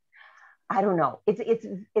don't know.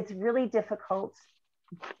 It's really difficult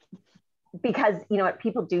because what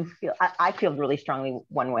people do feel. I feel really strongly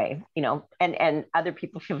one way, and other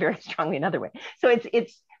people feel very strongly another way. So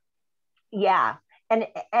it's yeah, and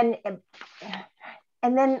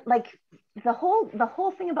then like the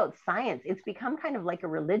whole thing about science, it's become kind of like a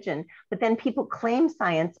religion, but then people claim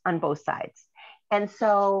science on both sides. And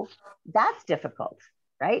so that's difficult,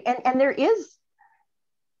 right? And there is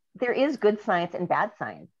good science and bad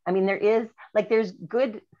science. I mean, there's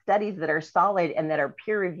good studies that are solid and that are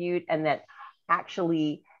peer reviewed and that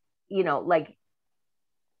actually, like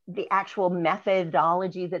the actual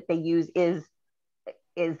methodology that they use is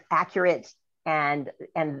accurate and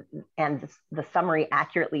the summary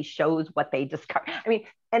accurately shows what they discovered. I mean,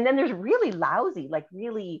 and then there's really lousy, like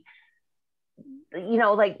really,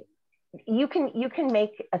 like you can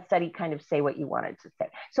make a study kind of say what you want it to say.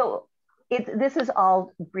 So this is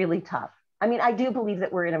all really tough. I mean, I do believe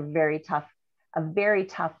that we're in a very tough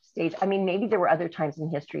stage. I mean, maybe there were other times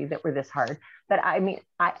in history that were this hard, but I mean,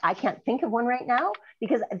 I can't think of one right now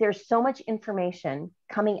because there's so much information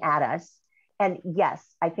coming at us. And yes,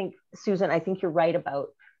 I think, Susan, you're right about,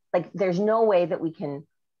 like, there's no way that we can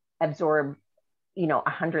absorb,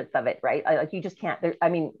 1/100th of it, right? Like you just can't, I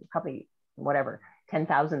mean, probably whatever,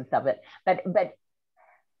 10,000th of it. But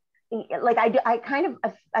like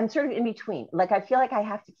I'm sort of in between. Like, I feel like I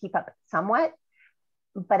have to keep up somewhat,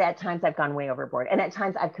 but at times I've gone way overboard. And at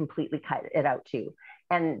times I've completely cut it out too.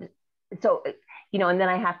 And so, and then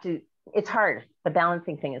I have to, it's hard. The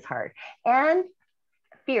balancing thing is hard. And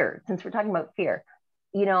fear, since we're talking about fear,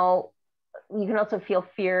 you can also feel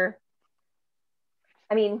fear.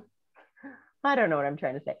 I mean, I don't know what I'm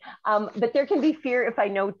trying to say. But there can be fear if I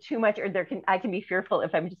know too much, or I can be fearful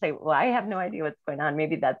if I'm just saying, well, I have no idea what's going on.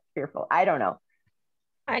 Maybe that's fearful. I don't know.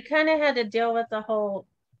 I kind of had to deal with the whole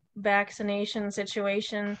vaccination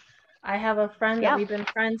situation. I have a friend that we've been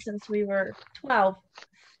friends since we were 12,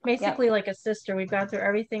 basically like a sister. We've gone through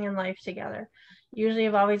everything in life together. Usually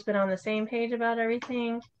have always been on the same page about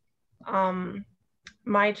everything.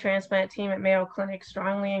 My transplant team at Mayo Clinic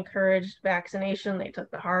strongly encouraged vaccination. They took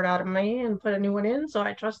the heart out of me and put a new one in, so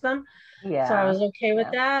I trust them. Yeah. So I was okay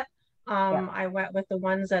with that. I went with the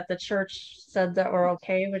ones that the church said that were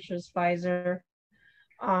okay, which was Pfizer.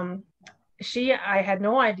 I had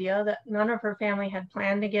no idea that none of her family had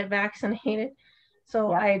planned to get vaccinated.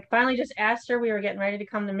 So I finally just asked her, we were getting ready to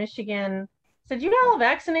come to Michigan, said, you all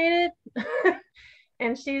vaccinated?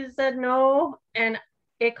 And she said no. And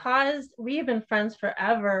it caused, we have been friends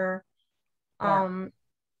forever. The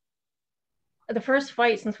first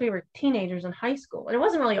fight since we were teenagers in high school. And it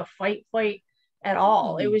wasn't really a fight at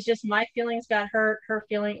all. It was just my feelings got hurt, her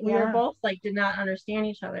feeling. We were both like, did not understand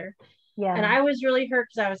each other. Yeah. And I was really hurt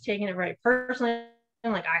because I was taking it very personally.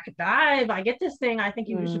 I'm like, I could die if I get this thing. I think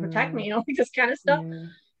you should protect me, like this kind of stuff.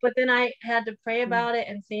 But then I had to pray about it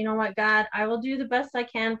and say, you know what, God, I will do the best I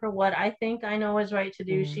can for what I think I know is right to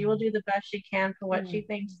do. She will do the best she can for what she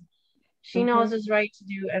thinks she knows is right to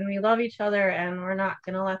do. And we love each other and we're not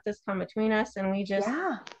going to let this come between us. And we just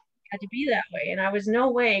had to be that way. And I was no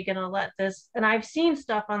way going to let this. And I've seen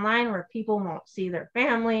stuff online where people won't see their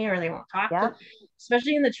family or they won't talk to,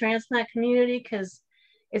 especially in the transplant community, because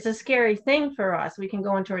it's a scary thing for us. We can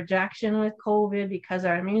go into rejection with COVID because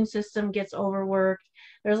our immune system gets overworked.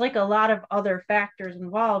 There's like a lot of other factors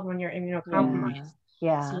involved when you're immunocompromised.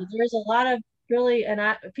 Yeah. So there's a lot of really, and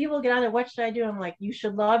people get on there, what should I do? I'm like, you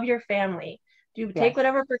should love your family. Take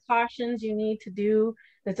whatever precautions you need to do.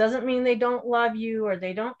 This doesn't mean they don't love you or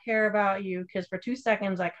they don't care about you. Because for 2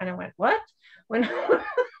 seconds, I kind of went, what? When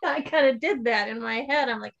I kind of did that in my head,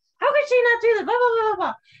 I'm like, how could she not do this? Blah, blah, blah,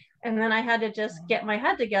 blah. And then I had to just get my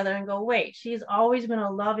head together and go, wait, she's always been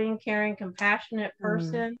a loving, caring, compassionate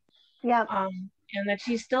person. And that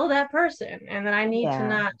she's still that person. And that I need to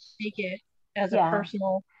not take it as a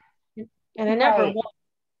personal, and I never will.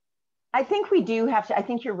 I think we do have to, I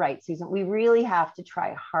think you're right, Susan. We really have to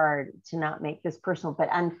try hard to not make this personal, but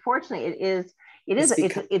unfortunately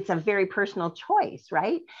it's a very personal choice,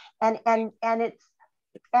 right? And it's,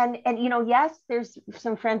 yes, there's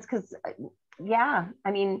some friends, because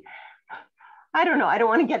I mean, I don't know. I don't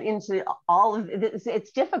want to get into all of this.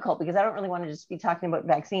 It's difficult because I don't really want to just be talking about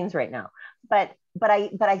vaccines right now. But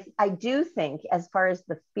I do think, as far as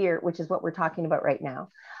the fear, which is what we're talking about right now,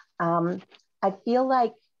 I feel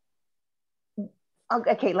like,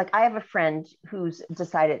 okay, like I have a friend who's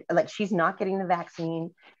decided, like, she's not getting the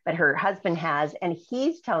vaccine, but her husband has, and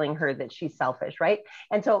he's telling her that she's selfish, right?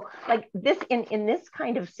 And so, like, this in this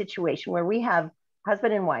kind of situation where we have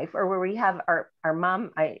husband and wife, or where we have our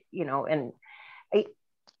mom,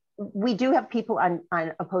 we do have people on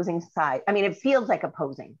opposing side. I mean, it feels like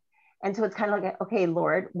opposing. And so it's kind of like, okay,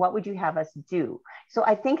 Lord, what would you have us do? So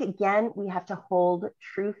I think, again, we have to hold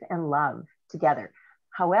truth and love together.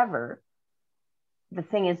 However, the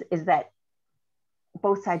thing is that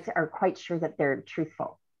both sides are quite sure that they're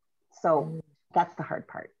truthful. So that's the hard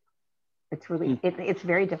part. It's really, it's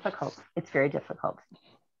very difficult. It's very difficult.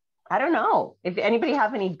 I don't know if anybody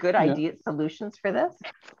have any good ideas, solutions for this.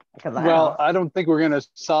 I don't think we're going to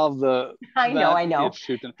solve the. I know.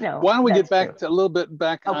 Issue. No, why don't we get back to a little bit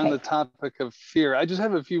on the topic of fear? I just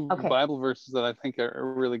have a few Bible verses that I think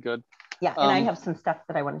are really good. Yeah, and I have some stuff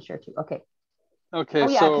that I want to share too. Okay. Okay. Oh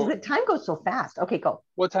yeah, because the time goes so fast. Okay, go.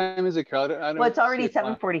 What time is it, Carl? Well, it's already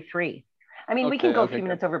 7:43. I mean, we can go a few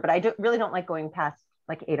minutes over, but I really don't like going past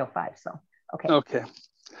like 8:05. So okay. Okay.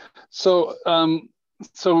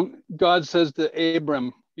 So God says to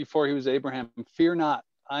Abram before he was Abraham, "Fear not,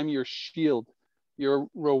 I'm your shield. Your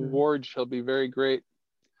reward shall be very great."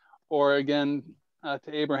 Or again to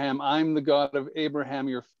Abraham, "I'm the God of Abraham,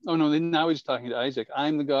 now he's talking to Isaac.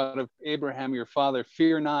 "I'm the God of Abraham, your father.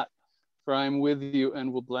 Fear not, for I am with you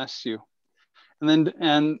and will bless you." And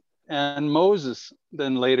then and Moses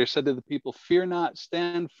then later said to the people, "Fear not,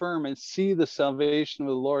 stand firm and see the salvation of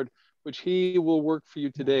the Lord, which he will work for you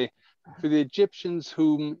today. For the Egyptians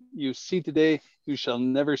whom you see today, you shall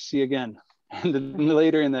never see again." And then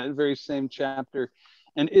later in that very same chapter,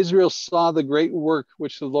 "And Israel saw the great work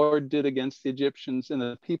which the Lord did against the Egyptians, and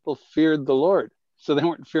the people feared the Lord." So they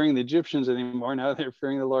weren't fearing the Egyptians anymore. Now they're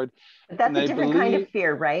fearing the Lord. But that's a different kind of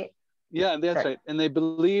fear, right? Yeah, that's right. And they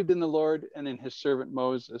believed in the Lord and in his servant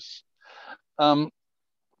Moses.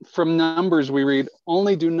 from Numbers, we read,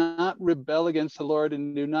 only do not rebel against the Lord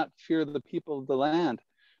and do not fear the people of the land,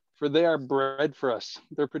 for they are bread for us.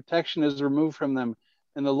 Their protection is removed from them,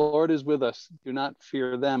 and the Lord is with us. Do not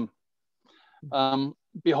fear them.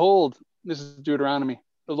 Behold, this is Deuteronomy.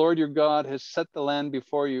 The Lord your God has set the land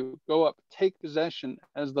before you. Go up, take possession,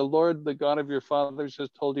 as the Lord, the God of your fathers, has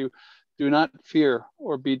told you. Do not fear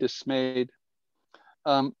or be dismayed.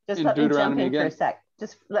 Just let me jump in for a sec.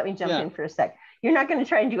 Just let me jump in for a sec. You're not going to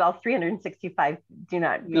try and do all 365. Do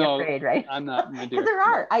not be afraid, right? I'm not, my dear. Because there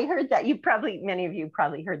are. I heard that. Many of you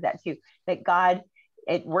probably heard that too. That God,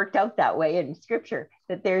 it worked out that way in Scripture.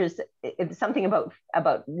 That it's something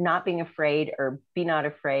about not being afraid, or be not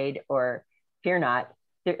afraid, or fear not.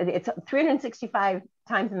 It's 365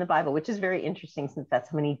 times in the Bible, which is very interesting since that's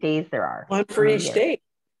how many days there are. One for each day.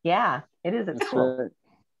 Yeah, it is. It's cool.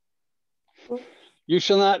 Right. You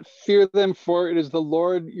shall not fear them, for it is the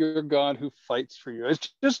Lord your God who fights for you. It's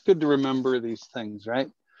just good to remember these things, right?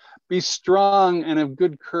 Be strong and of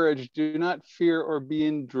good courage. Do not fear or be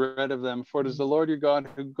in dread of them, for it is the Lord your God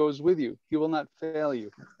who goes with you. He will not fail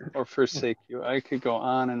you or forsake you. I could go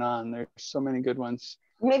on and on. There's so many good ones.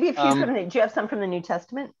 Maybe a few do you have some from the New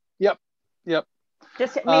Testament? Yep.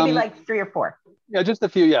 Just maybe like 3 or 4. Yeah, just a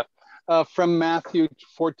few, yeah. From Matthew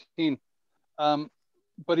 14. But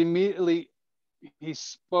immediately he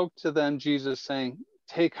spoke to them, Jesus, saying,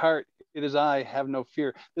 take heart, it is I, have no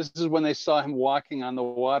fear. This is when they saw him walking on the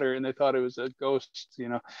water and they thought it was a ghost,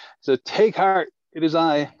 So take heart, it is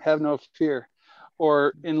I, have no fear.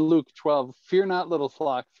 Or in Luke 12, fear not, little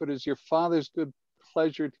flock, for it is your Father's good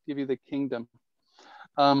pleasure to give you the kingdom.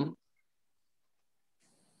 And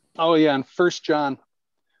 1 John,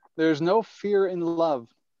 there's no fear in love,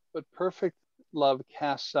 but perfect love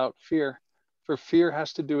casts out fear. For fear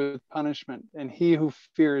has to do with punishment, and he who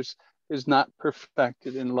fears is not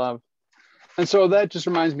perfected in love. And so that just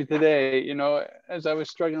reminds me today, as I was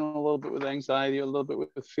struggling a little bit with anxiety, a little bit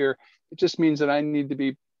with fear, it just means that I need to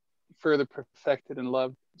be further perfected in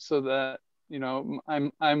love, so that,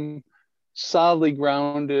 I'm solidly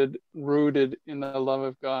grounded, rooted in the love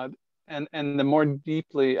of God. And the more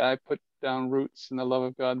deeply I put down roots in the love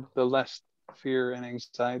of God, the less fear and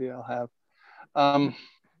anxiety I'll have.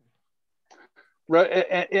 Right,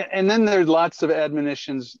 and then there's lots of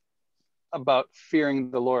admonitions about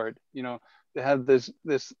fearing the Lord. To have this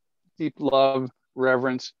deep love,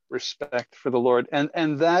 reverence, respect for the Lord,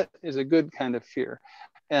 and that is a good kind of fear,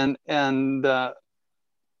 and that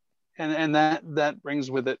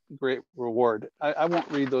brings with it great reward. I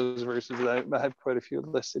won't read those verses. I have quite a few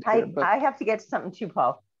listed here. I have to get to something too,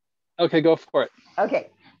 Paul. Okay, go for it. Okay,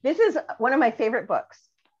 this is one of my favorite books.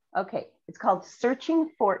 Okay, it's called Searching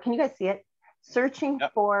For. Can you guys see it? Searching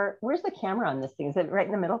for, where's the camera on this thing? Is it right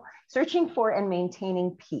in the middle? Searching for and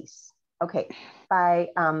Maintaining Peace. Okay, by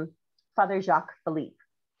Father Jacques Philippe.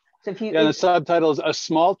 So the subtitle is A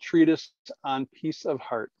Small Treatise on Peace of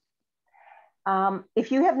Heart.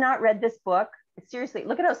 If you have not read this book, seriously,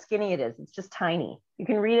 look at how skinny it is. It's just tiny. You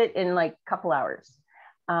can read it in like a couple hours.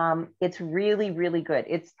 It's really, really good.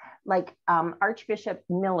 It's like Archbishop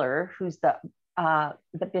Miller, who's the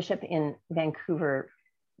bishop in Vancouver,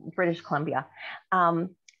 British Columbia,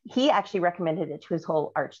 he actually recommended it to his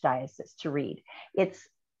whole archdiocese to read.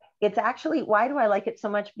 It's actually, why do I like it so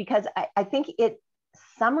much? Because I think it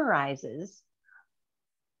summarizes,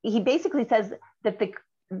 he basically says that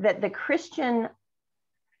the Christian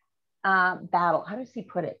battle, how does he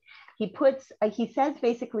put it? He says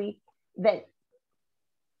basically that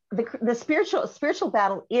the spiritual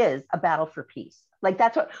battle is a battle for peace. Like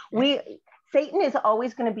that's what Satan is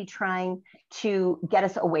always going to be trying to get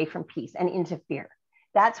us away from peace and into fear.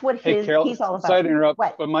 That's what he's all about. Sorry to interrupt,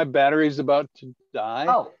 but my battery's about to die.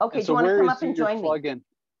 Oh, okay. Do you want to come up and join me?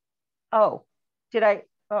 Oh, did I?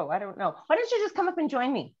 Oh, I don't know. Why don't you just come up and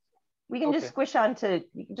join me? We can just squish on to,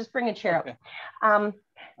 you can just bring a chair up.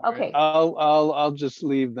 Okay. Right. I'll just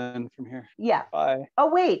leave then from here. Yeah. Bye.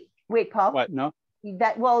 Oh, wait, Paul. What? No.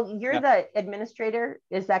 You're the administrator.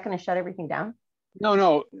 Is that going to shut everything down?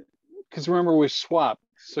 No. Because remember, we swapped.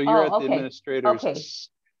 So you're at the administrator's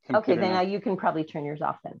computer then now you can probably turn yours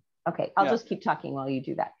off then. Okay, I'll just keep talking while you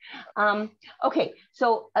do that. Okay,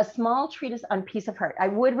 so A Small Treatise on Peace of Heart. I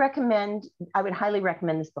would highly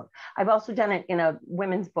recommend this book. I've also done it in a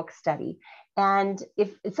women's book study. And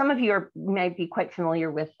if some of you might be quite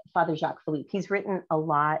familiar with Father Jacques Philippe, he's written a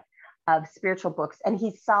lot of spiritual books and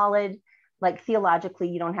he's solid, like theologically,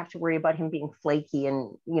 you don't have to worry about him being flaky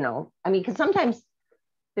and, because sometimes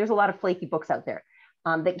there's a lot of flaky books out there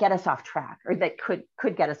that get us off track, or that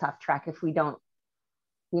could get us off track if we don't,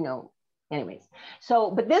 anyways. So,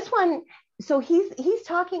 but this one, so he's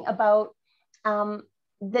talking about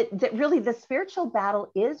that really the spiritual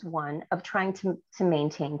battle is one of trying to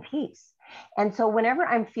maintain peace. And so whenever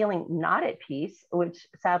I'm feeling not at peace, which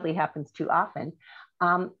sadly happens too often,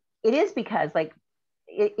 it is because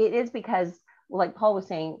like Paul was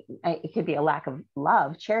saying, it could be a lack of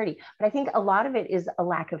love, charity, but I think a lot of it is a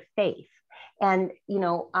lack of faith. And,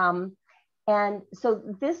 and so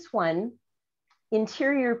this one,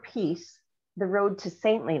 interior peace, the road to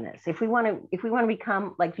saintliness. If we want to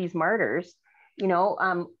become like these martyrs,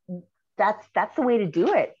 that's the way to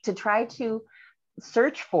do it, to try to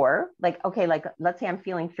search for, like, okay, like, let's say I'm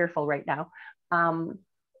feeling fearful right now.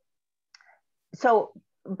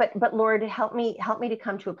 But Lord, help me to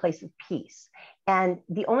come to a place of peace. And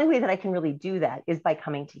the only way that I can really do that is by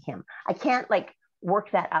coming to him. I can't like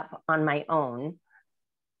work that up on my own.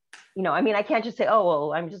 I can't just say, oh,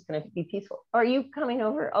 well, I'm just going to be peaceful. Are you coming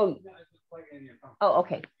over? Oh,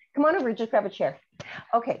 okay. Come on over, just grab a chair.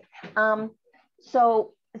 Okay.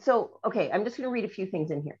 So, okay, I'm just going to read a few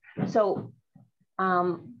things in here. So,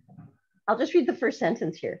 I'll just read the first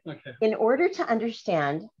sentence here. Okay. In order to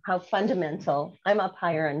understand how fundamental, I'm up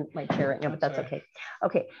higher on my chair right now, but that's okay.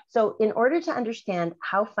 Okay, so in order to understand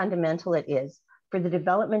how fundamental it is for the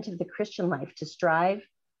development of the Christian life to strive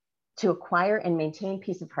to acquire and maintain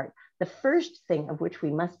peace of heart, the first thing of which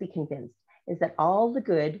we must be convinced is that all the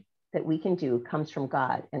good that we can do comes from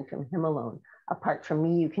God and from him alone. Apart from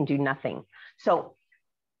me, you can do nothing. So,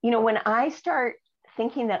 when I start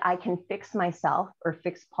thinking that I can fix myself or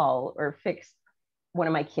fix Paul or fix one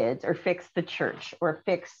of my kids or fix the church or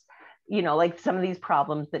fix, like some of these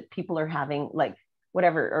problems that people are having, like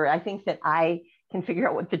whatever, or I think that I can figure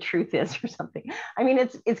out what the truth is or something. I mean,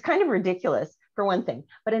 it's kind of ridiculous for one thing,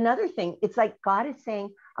 but another thing, it's like God is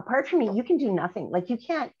saying, apart from me, you can do nothing. Like you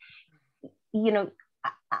can't,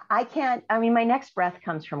 I can't, my next breath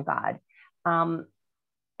comes from God.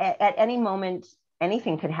 At any moment,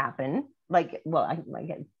 anything could happen. Like, well, I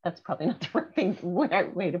guess that's probably not the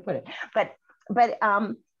right way to put it, but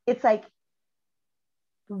it's like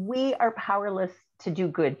we are powerless to do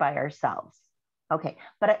good by ourselves. Okay,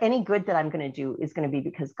 but any good that I'm going to do is going to be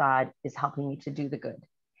because God is helping me to do the good.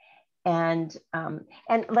 And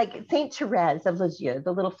like Saint Therese of Lisieux,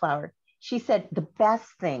 the little flower, she said the best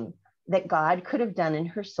thing that God could have done in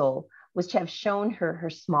her soul was to have shown her her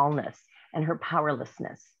smallness and her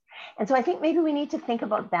powerlessness. And so I think maybe we need to think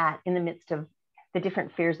about that in the midst of the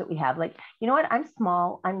different fears that we have. Like, you know what? I'm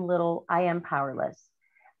small, I'm little, I am powerless.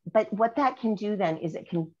 But what that can do then is it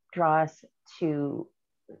can draw us to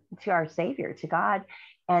our Savior, to God,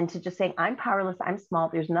 and to just saying, I'm powerless, I'm small,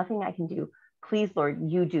 there's nothing I can do. Please, Lord,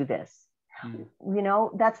 you do this.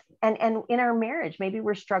 That's, and in our marriage, maybe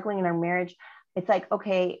we're struggling in our marriage. It's like,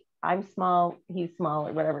 okay, I'm small, he's small,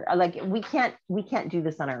 or whatever. Like we can't do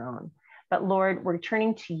this on our own. But Lord, we're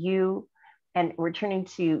turning to you, and we're turning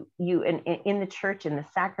to you in the church, in the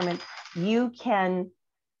sacrament. You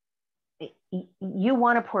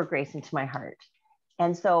want to pour grace into my heart.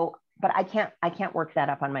 And so, but I can't work that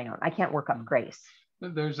up on my own. I can't work up grace.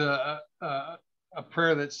 There's a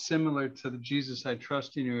prayer that's similar to the Jesus, I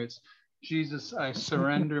trust in you. It's Jesus, I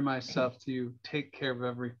surrender myself to you. Take care of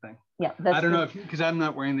everything. Yeah, I don't know if, because I'm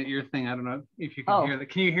not wearing the ear thing. I don't know if you can hear that.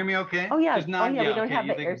 Can you hear me okay? Oh yeah. Not, we don't have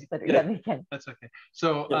the air splitter. Yeah, we can. That's okay.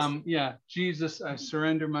 So yes. Jesus, I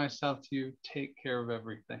surrender myself to you. Take care of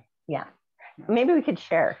everything. Yeah. Maybe we could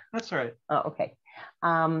share. That's right. Oh, okay.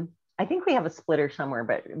 I think we have a splitter somewhere,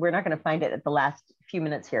 but we're not going to find it at the last few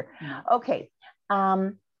minutes here. No. Okay.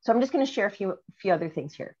 So I'm just going to share a few other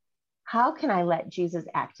things here. How can I let Jesus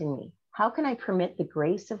act in me? How can I permit the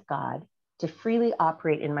grace of God to freely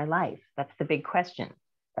operate in my life? That's the big question.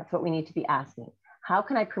 That's what we need to be asking. How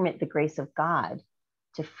can I permit the grace of God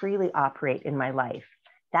to freely operate in my life?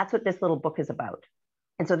 That's what this little book is about.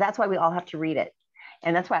 And so that's why we all have to read it.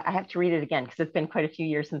 And that's why I have to read it again, because it's been quite a few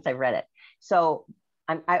years since I read it. So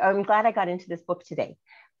I'm glad I got into this book today.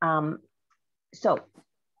 So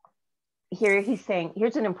here he's saying,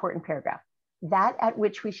 here's an important paragraph. That at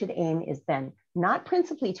which we should aim is then not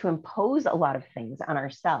principally to impose a lot of things on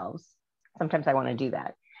ourselves. Sometimes I want to do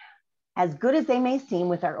that. As good as they may seem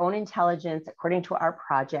with our own intelligence, according to our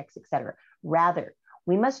projects, etc. Rather,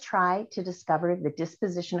 we must try to discover the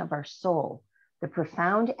disposition of our soul, the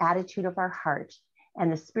profound attitude of our heart,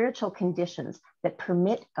 and the spiritual conditions that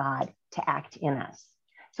permit God to act in us.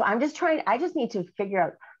 So I just need to figure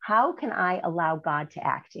out, how can I allow God to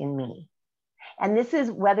act in me? And this is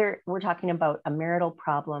whether we're talking about a marital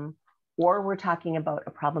problem, or we're talking about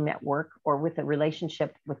a problem at work, or with a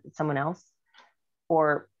relationship with someone else,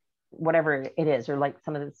 or whatever it is, or like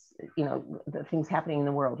some of this, the things happening in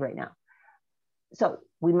the world right now. So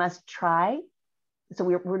we must try So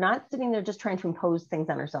we're not sitting there just trying to impose things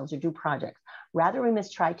on ourselves or do projects. Rather, we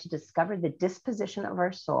must try to discover the disposition of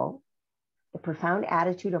our soul, the profound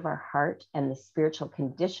attitude of our heart, and the spiritual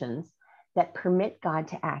conditions that permit God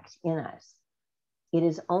to act in us. It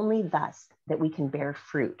is only thus that we can bear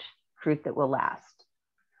fruit that will last.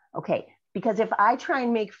 Okay, because if I try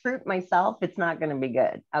and make fruit myself, it's not going to be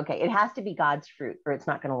good. Okay, it has to be God's fruit or it's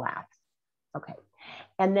not going to last. Okay,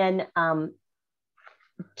 and then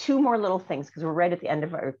two more little things because we're right at the end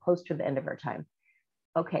of our, close to the end of our time.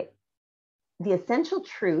 Okay, the essential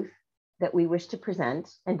truth that we wish to present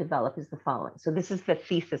and develop is the following. So this is the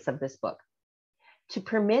thesis of this book. To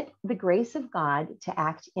permit the grace of God to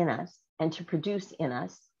act in us and to produce in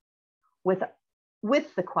us with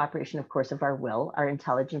the cooperation, of course, of our will, our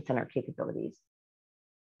intelligence, and our capabilities,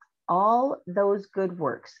 all those good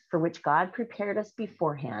works for which God prepared us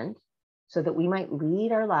beforehand so that we might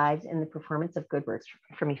lead our lives in the performance of good works,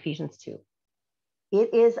 from Ephesians 2.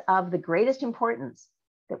 It is of the greatest importance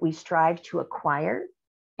that we strive to acquire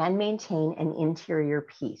and maintain an interior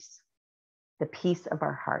peace, the peace of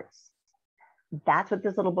our hearts. That's what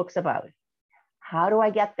this little book's about. How do I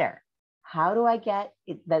get there? How do I get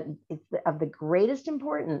it? That it's of the greatest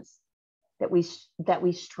importance that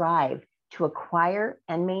we strive to acquire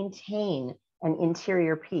and maintain an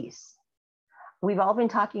interior peace. We've all been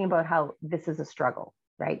talking about how this is a struggle,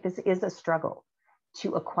 right? This is a struggle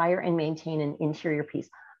to acquire and maintain an interior peace.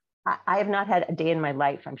 I have not had a day in my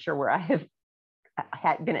life, I'm sure, where I have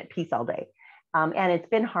been at peace all day. And it's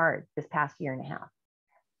been hard this past year and a half.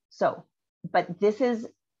 So, but this is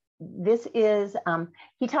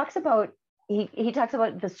he talks about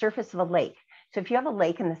the surface of a lake. So if you have a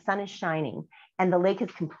lake and the sun is shining and the lake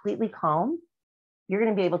is completely calm, you're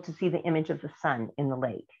going to be able to see the image of the sun in the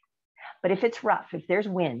lake. But if it's rough, if there's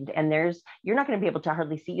wind and you're not going to be able to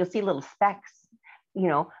hardly see, you'll see little specks,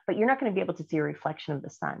 but you're not going to be able to see a reflection of the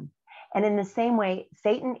sun. And in the same way,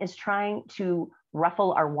 Satan is trying to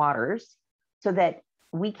ruffle our waters so that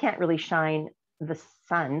we can't really shine the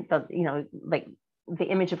sun, like the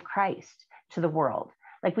image of Christ to the world.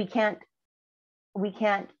 Like we can't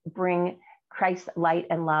bring Christ's light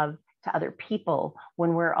and love to other people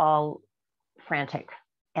when we're all frantic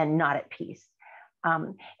and not at peace.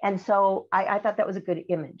 And so I thought that was a good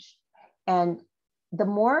image. And the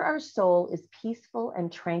more our soul is peaceful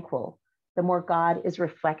and tranquil, the more God is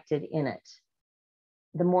reflected in it.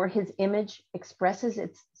 The more his image expresses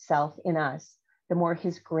itself in us, the more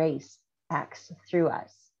his grace acts through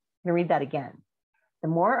us. I'm going to read that again. The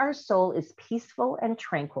more our soul is peaceful and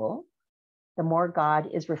tranquil, the more God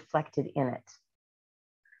is reflected in it.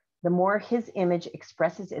 The more his image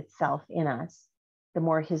expresses itself in us, the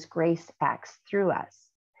more his grace acts through us.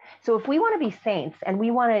 So if we want to be saints and we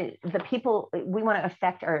want to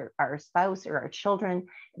affect our spouse or our children,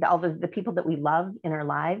 all the people that we love in our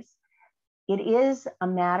lives, it is a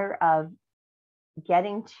matter of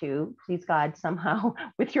getting to, please God, somehow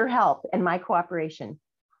with your help and my cooperation.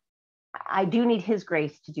 I do need his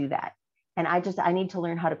grace to do that. And I need to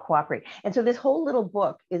learn how to cooperate. And so this whole little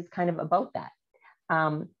book is kind of about that.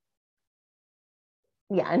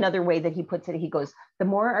 Another way that he puts it, he goes, the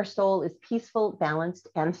more our soul is peaceful, balanced,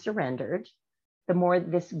 and surrendered, the more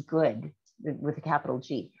this good, with a capital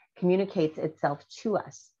G, communicates itself to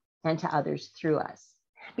us and to others through us.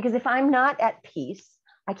 Because if I'm not at peace,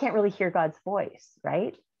 I can't really hear God's voice,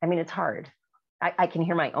 right? I mean, it's hard. I can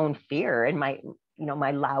hear my own fear and my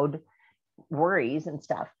loud worries and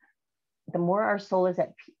stuff. The more our soul is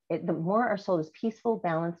peaceful,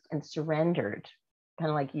 balanced, and surrendered, kind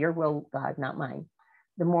of like your will, God, not mine,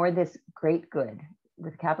 the more this great good,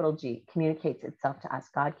 with capital G, communicates itself to us.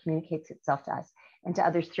 God communicates itself to us and to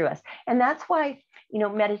others through us. And that's why,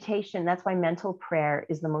 meditation, that's why mental prayer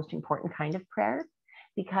is the most important kind of prayer,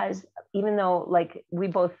 because even though, like, we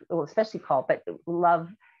both, well, especially Paul, but love,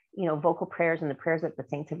 vocal prayers and the prayers that the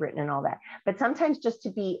saints have written and all that. But sometimes just to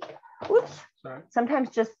be, to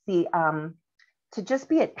just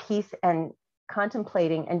be at peace and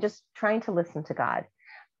contemplating and just trying to listen to God,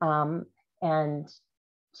 and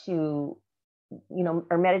to,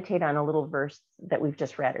 or meditate on a little verse that we've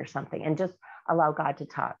just read or something, and just allow God to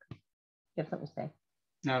talk. You have something to say?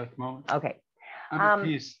 Not at the moment. Okay. I'm at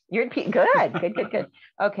peace. You're at peace. Good.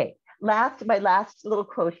 Okay. My last little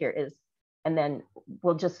quote here is, and then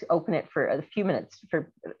we'll just open it for a few minutes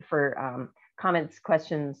for comments,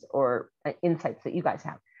 questions, or insights that you guys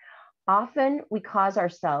have. Often we cause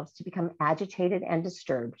ourselves to become agitated and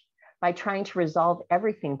disturbed by trying to resolve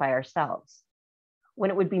everything by ourselves, when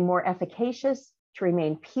it would be more efficacious to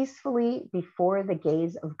remain peacefully before the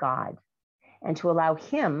gaze of God and to allow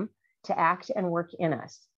him to act and work in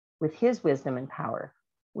us with his wisdom and power.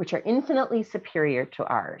 which are infinitely superior to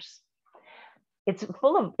ours. It's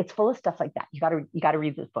full of stuff like that. You gotta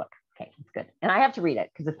read this book. Okay, it's good. And I have to read it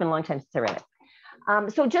because it's been a long time since I read it.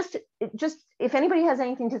 So just if anybody has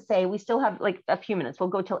anything to say, we still have like a few minutes. We'll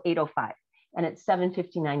go till 8:05 and it's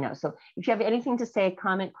 7:59 now. So if you have anything to say,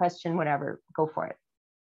 comment, question, whatever, go for it.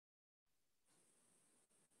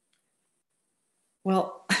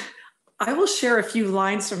 Well, I will share a few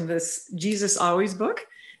lines from this Jesus Always book,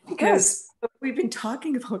 because what we've been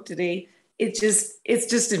talking about today, it's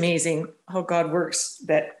just amazing how God works,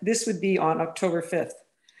 that this would be on October 5th.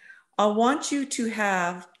 I want you to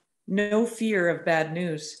have no fear of bad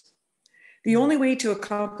news. The only way to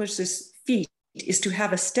accomplish this feat is to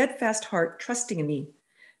have a steadfast heart trusting in me.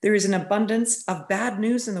 There is an abundance of bad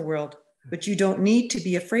news in the world, but you don't need to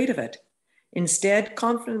be afraid of it. Instead,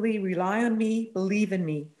 confidently rely on me, believe in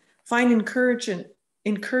me, find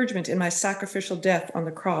encouragement in my sacrificial death on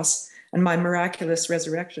the cross and my miraculous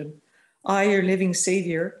resurrection. I, your living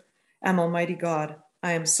Savior, am Almighty God.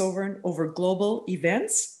 I am sovereign over global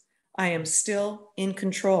events. I am still in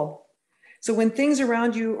control. So when things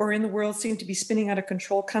around you or in the world seem to be spinning out of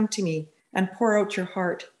control, come to me and pour out your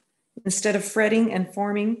heart. Instead of fretting and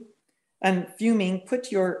fuming,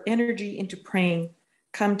 put your energy into praying.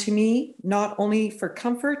 Come to me, not only for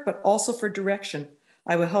comfort, but also for direction.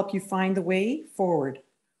 I will help you find the way forward.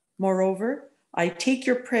 Moreover, I take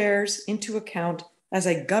your prayers into account as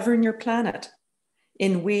I govern your planet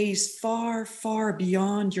in ways far, far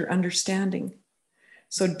beyond your understanding.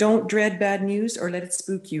 So don't dread bad news or let it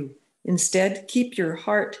spook you. Instead, keep your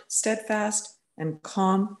heart steadfast and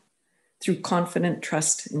calm through confident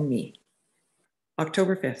trust in me.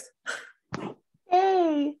 October 5th.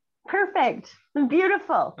 Yay, perfect,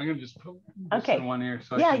 beautiful. I'm gonna just put this in one ear.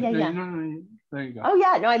 So Yeah. No, there you go. Oh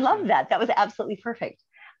yeah, no, I love that. That was absolutely perfect.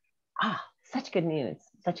 Such good news.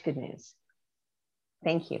 Such good news.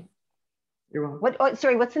 Thank you. You're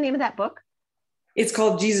welcome. What's the name of that book? It's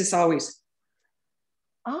called Jesus Always.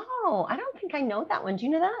 Oh, I don't think I know that one. Do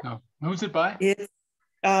you know that? No. Who's it by? It's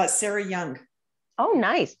Sarah Young. Oh,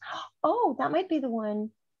 nice. Oh, that might be the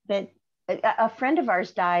one that a friend of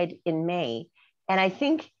ours died in May. And I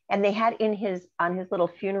think, and they had on his little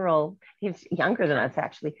funeral, he's younger than us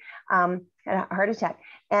actually, had a heart attack.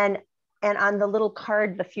 And on the little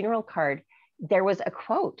card, the funeral card, there was a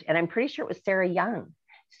quote, and I'm pretty sure it was Sarah Young.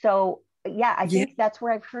 So yeah, I think that's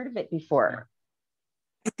where I've heard of it before.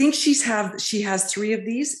 I think she has 3 of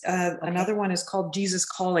these. Okay. Another one is called Jesus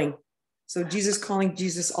Calling. So Jesus Calling,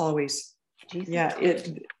 Jesus Always. Jesus. Yeah.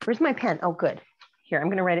 Where's my pen? Oh, good. Here, I'm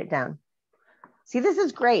going to write it down. See, this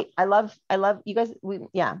is great. I love you guys.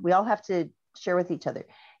 We all have to share with each other.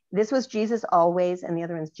 This was Jesus Always, and the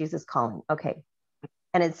other one's Jesus Calling. Okay.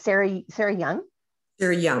 And it's Sarah Young?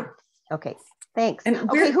 Sarah Young. Okay. Thanks. And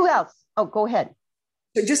who else? Oh, go ahead.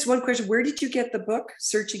 So just one question. Where did you get the book,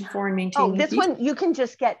 Searching for and Maintaining Peace? Peace? One you can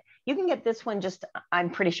get this one just, I'm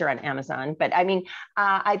pretty sure, on Amazon. But I mean,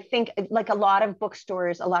 I think like a lot of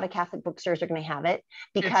bookstores, a lot of Catholic bookstores are going to have it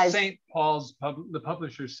because it's St. Paul's, the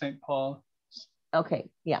publisher is St. Paul. Okay,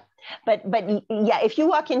 yeah, but yeah, if you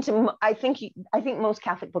walk into, I think most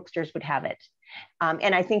Catholic bookstores would have it,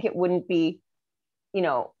 and I think it wouldn't be,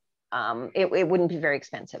 it wouldn't be very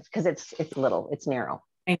expensive because it's narrow.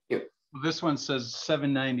 Thank you. Well, this one says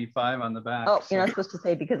 $7.95 on the back. Oh, so. You're not supposed to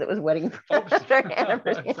say because it was wedding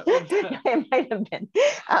anniversary. It might have been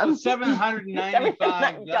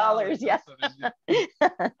 $795. Yes.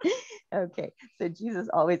 Okay, so Jesus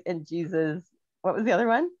Always, and Jesus. What was the other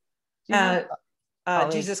one?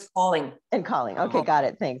 Jesus Calling. And Calling. Okay, got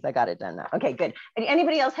it. Thanks. I got it done now. Okay, good.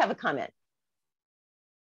 Anybody else have a comment?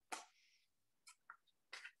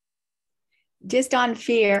 Just on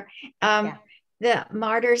fear. The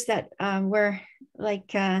martyrs that were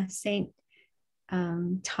like Saint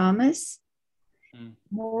Thomas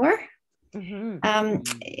More.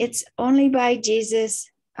 It's only by Jesus'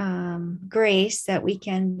 grace that we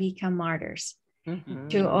can become martyrs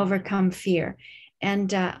to overcome fear.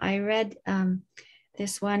 And I read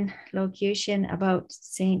this one locution about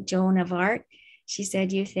Saint Joan of Arc. She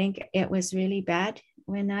said, "You think it was really bad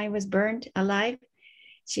when I was burned alive?"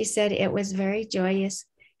 She said, "It was very joyous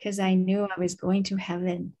because I knew I was going to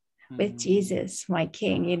heaven with Jesus, my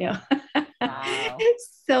King, Wow.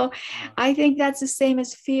 So I think that's the same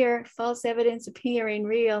as fear, false evidence appearing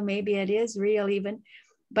real. Maybe it is real even.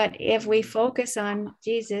 But if we focus on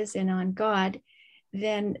Jesus and on God,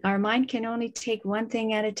 then our mind can only take one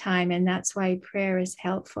thing at a time. And that's why prayer is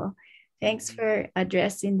helpful. Thanks for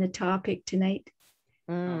addressing the topic tonight.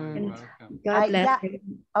 And God bless you.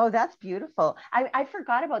 Oh, that's beautiful. I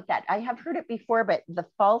forgot about that. I have heard it before, but the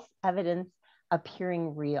false evidence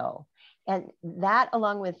appearing real. And that,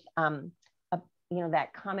 along with,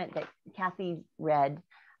 that comment that Kathy read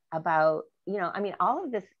about, I mean, all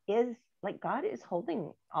of this is like, God is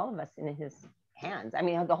holding all of us in his hands. I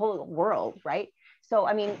mean, the whole world, right? So,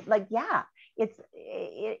 I mean, like, yeah,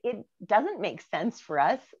 it doesn't make sense for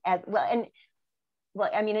us as well. And well,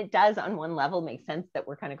 I mean, it does on one level make sense that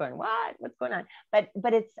we're kind of going, what's going on? But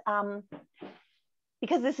it's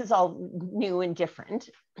because this is all new and different.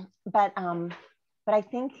 But I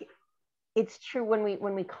think it's true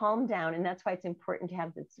when we calm down, and that's why it's important to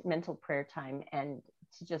have this mental prayer time and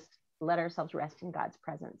to just let ourselves rest in God's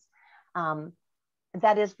presence.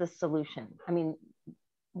 That is the solution. I mean,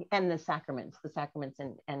 and the sacraments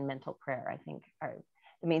and mental prayer, I think, are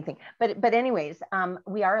the main thing. But anyways,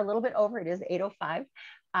 we are a little bit over. It is 8:05.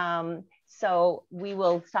 So we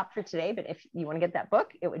will stop for today. But if you want to get that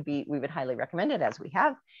book, we would highly recommend it, as we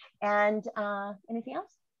have. And anything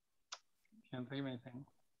else? Can't think of anything.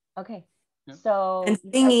 Okay. Yep. So and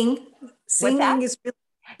singing is really,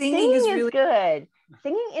 singing is really good.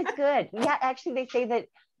 Singing is good. Yeah, actually, they say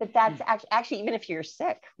that's actually, even if you're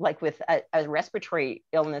sick, like with a respiratory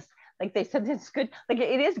illness, like they said, it's good. Like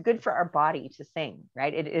it is good for our body to sing,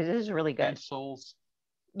 right? It is really good. And souls.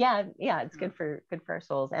 Yeah, it's good for our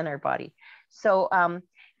souls and our body. So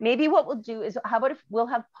maybe what we'll do is, how about if we'll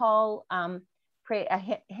have Paul pray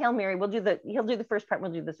a Hail Mary. He'll do the first part,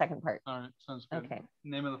 we'll do the second part. All right, sounds good. Okay. In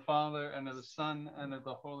the name of the Father, and of the Son, and of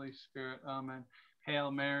the Holy Spirit. Amen.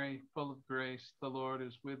 Hail Mary, full of grace, the Lord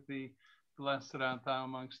is with thee. Blessed art thou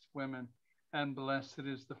amongst women, and blessed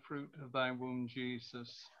is the fruit of thy womb,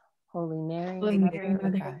 Jesus. Holy Mary,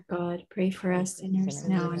 Mother of God, pray for us sinners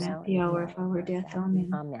now and at the hour of our death. Amen.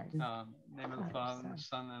 Amen. In the name of the Father, and the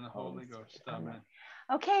Son, and the Holy Ghost. Amen.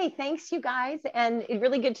 Okay, thanks, you guys. And it's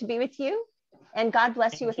really good to be with you. And God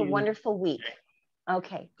bless you with a wonderful week.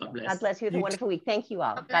 Okay. God bless you with a wonderful week. Thank you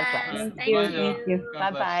all. God bless. Thank you.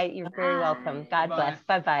 Bye-bye. You're very welcome. God bless.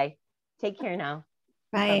 Bye-bye. Take care now.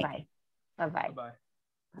 Bye. Bye-bye. Bye-bye. Bye-bye.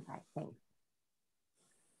 Bye-bye. Thanks.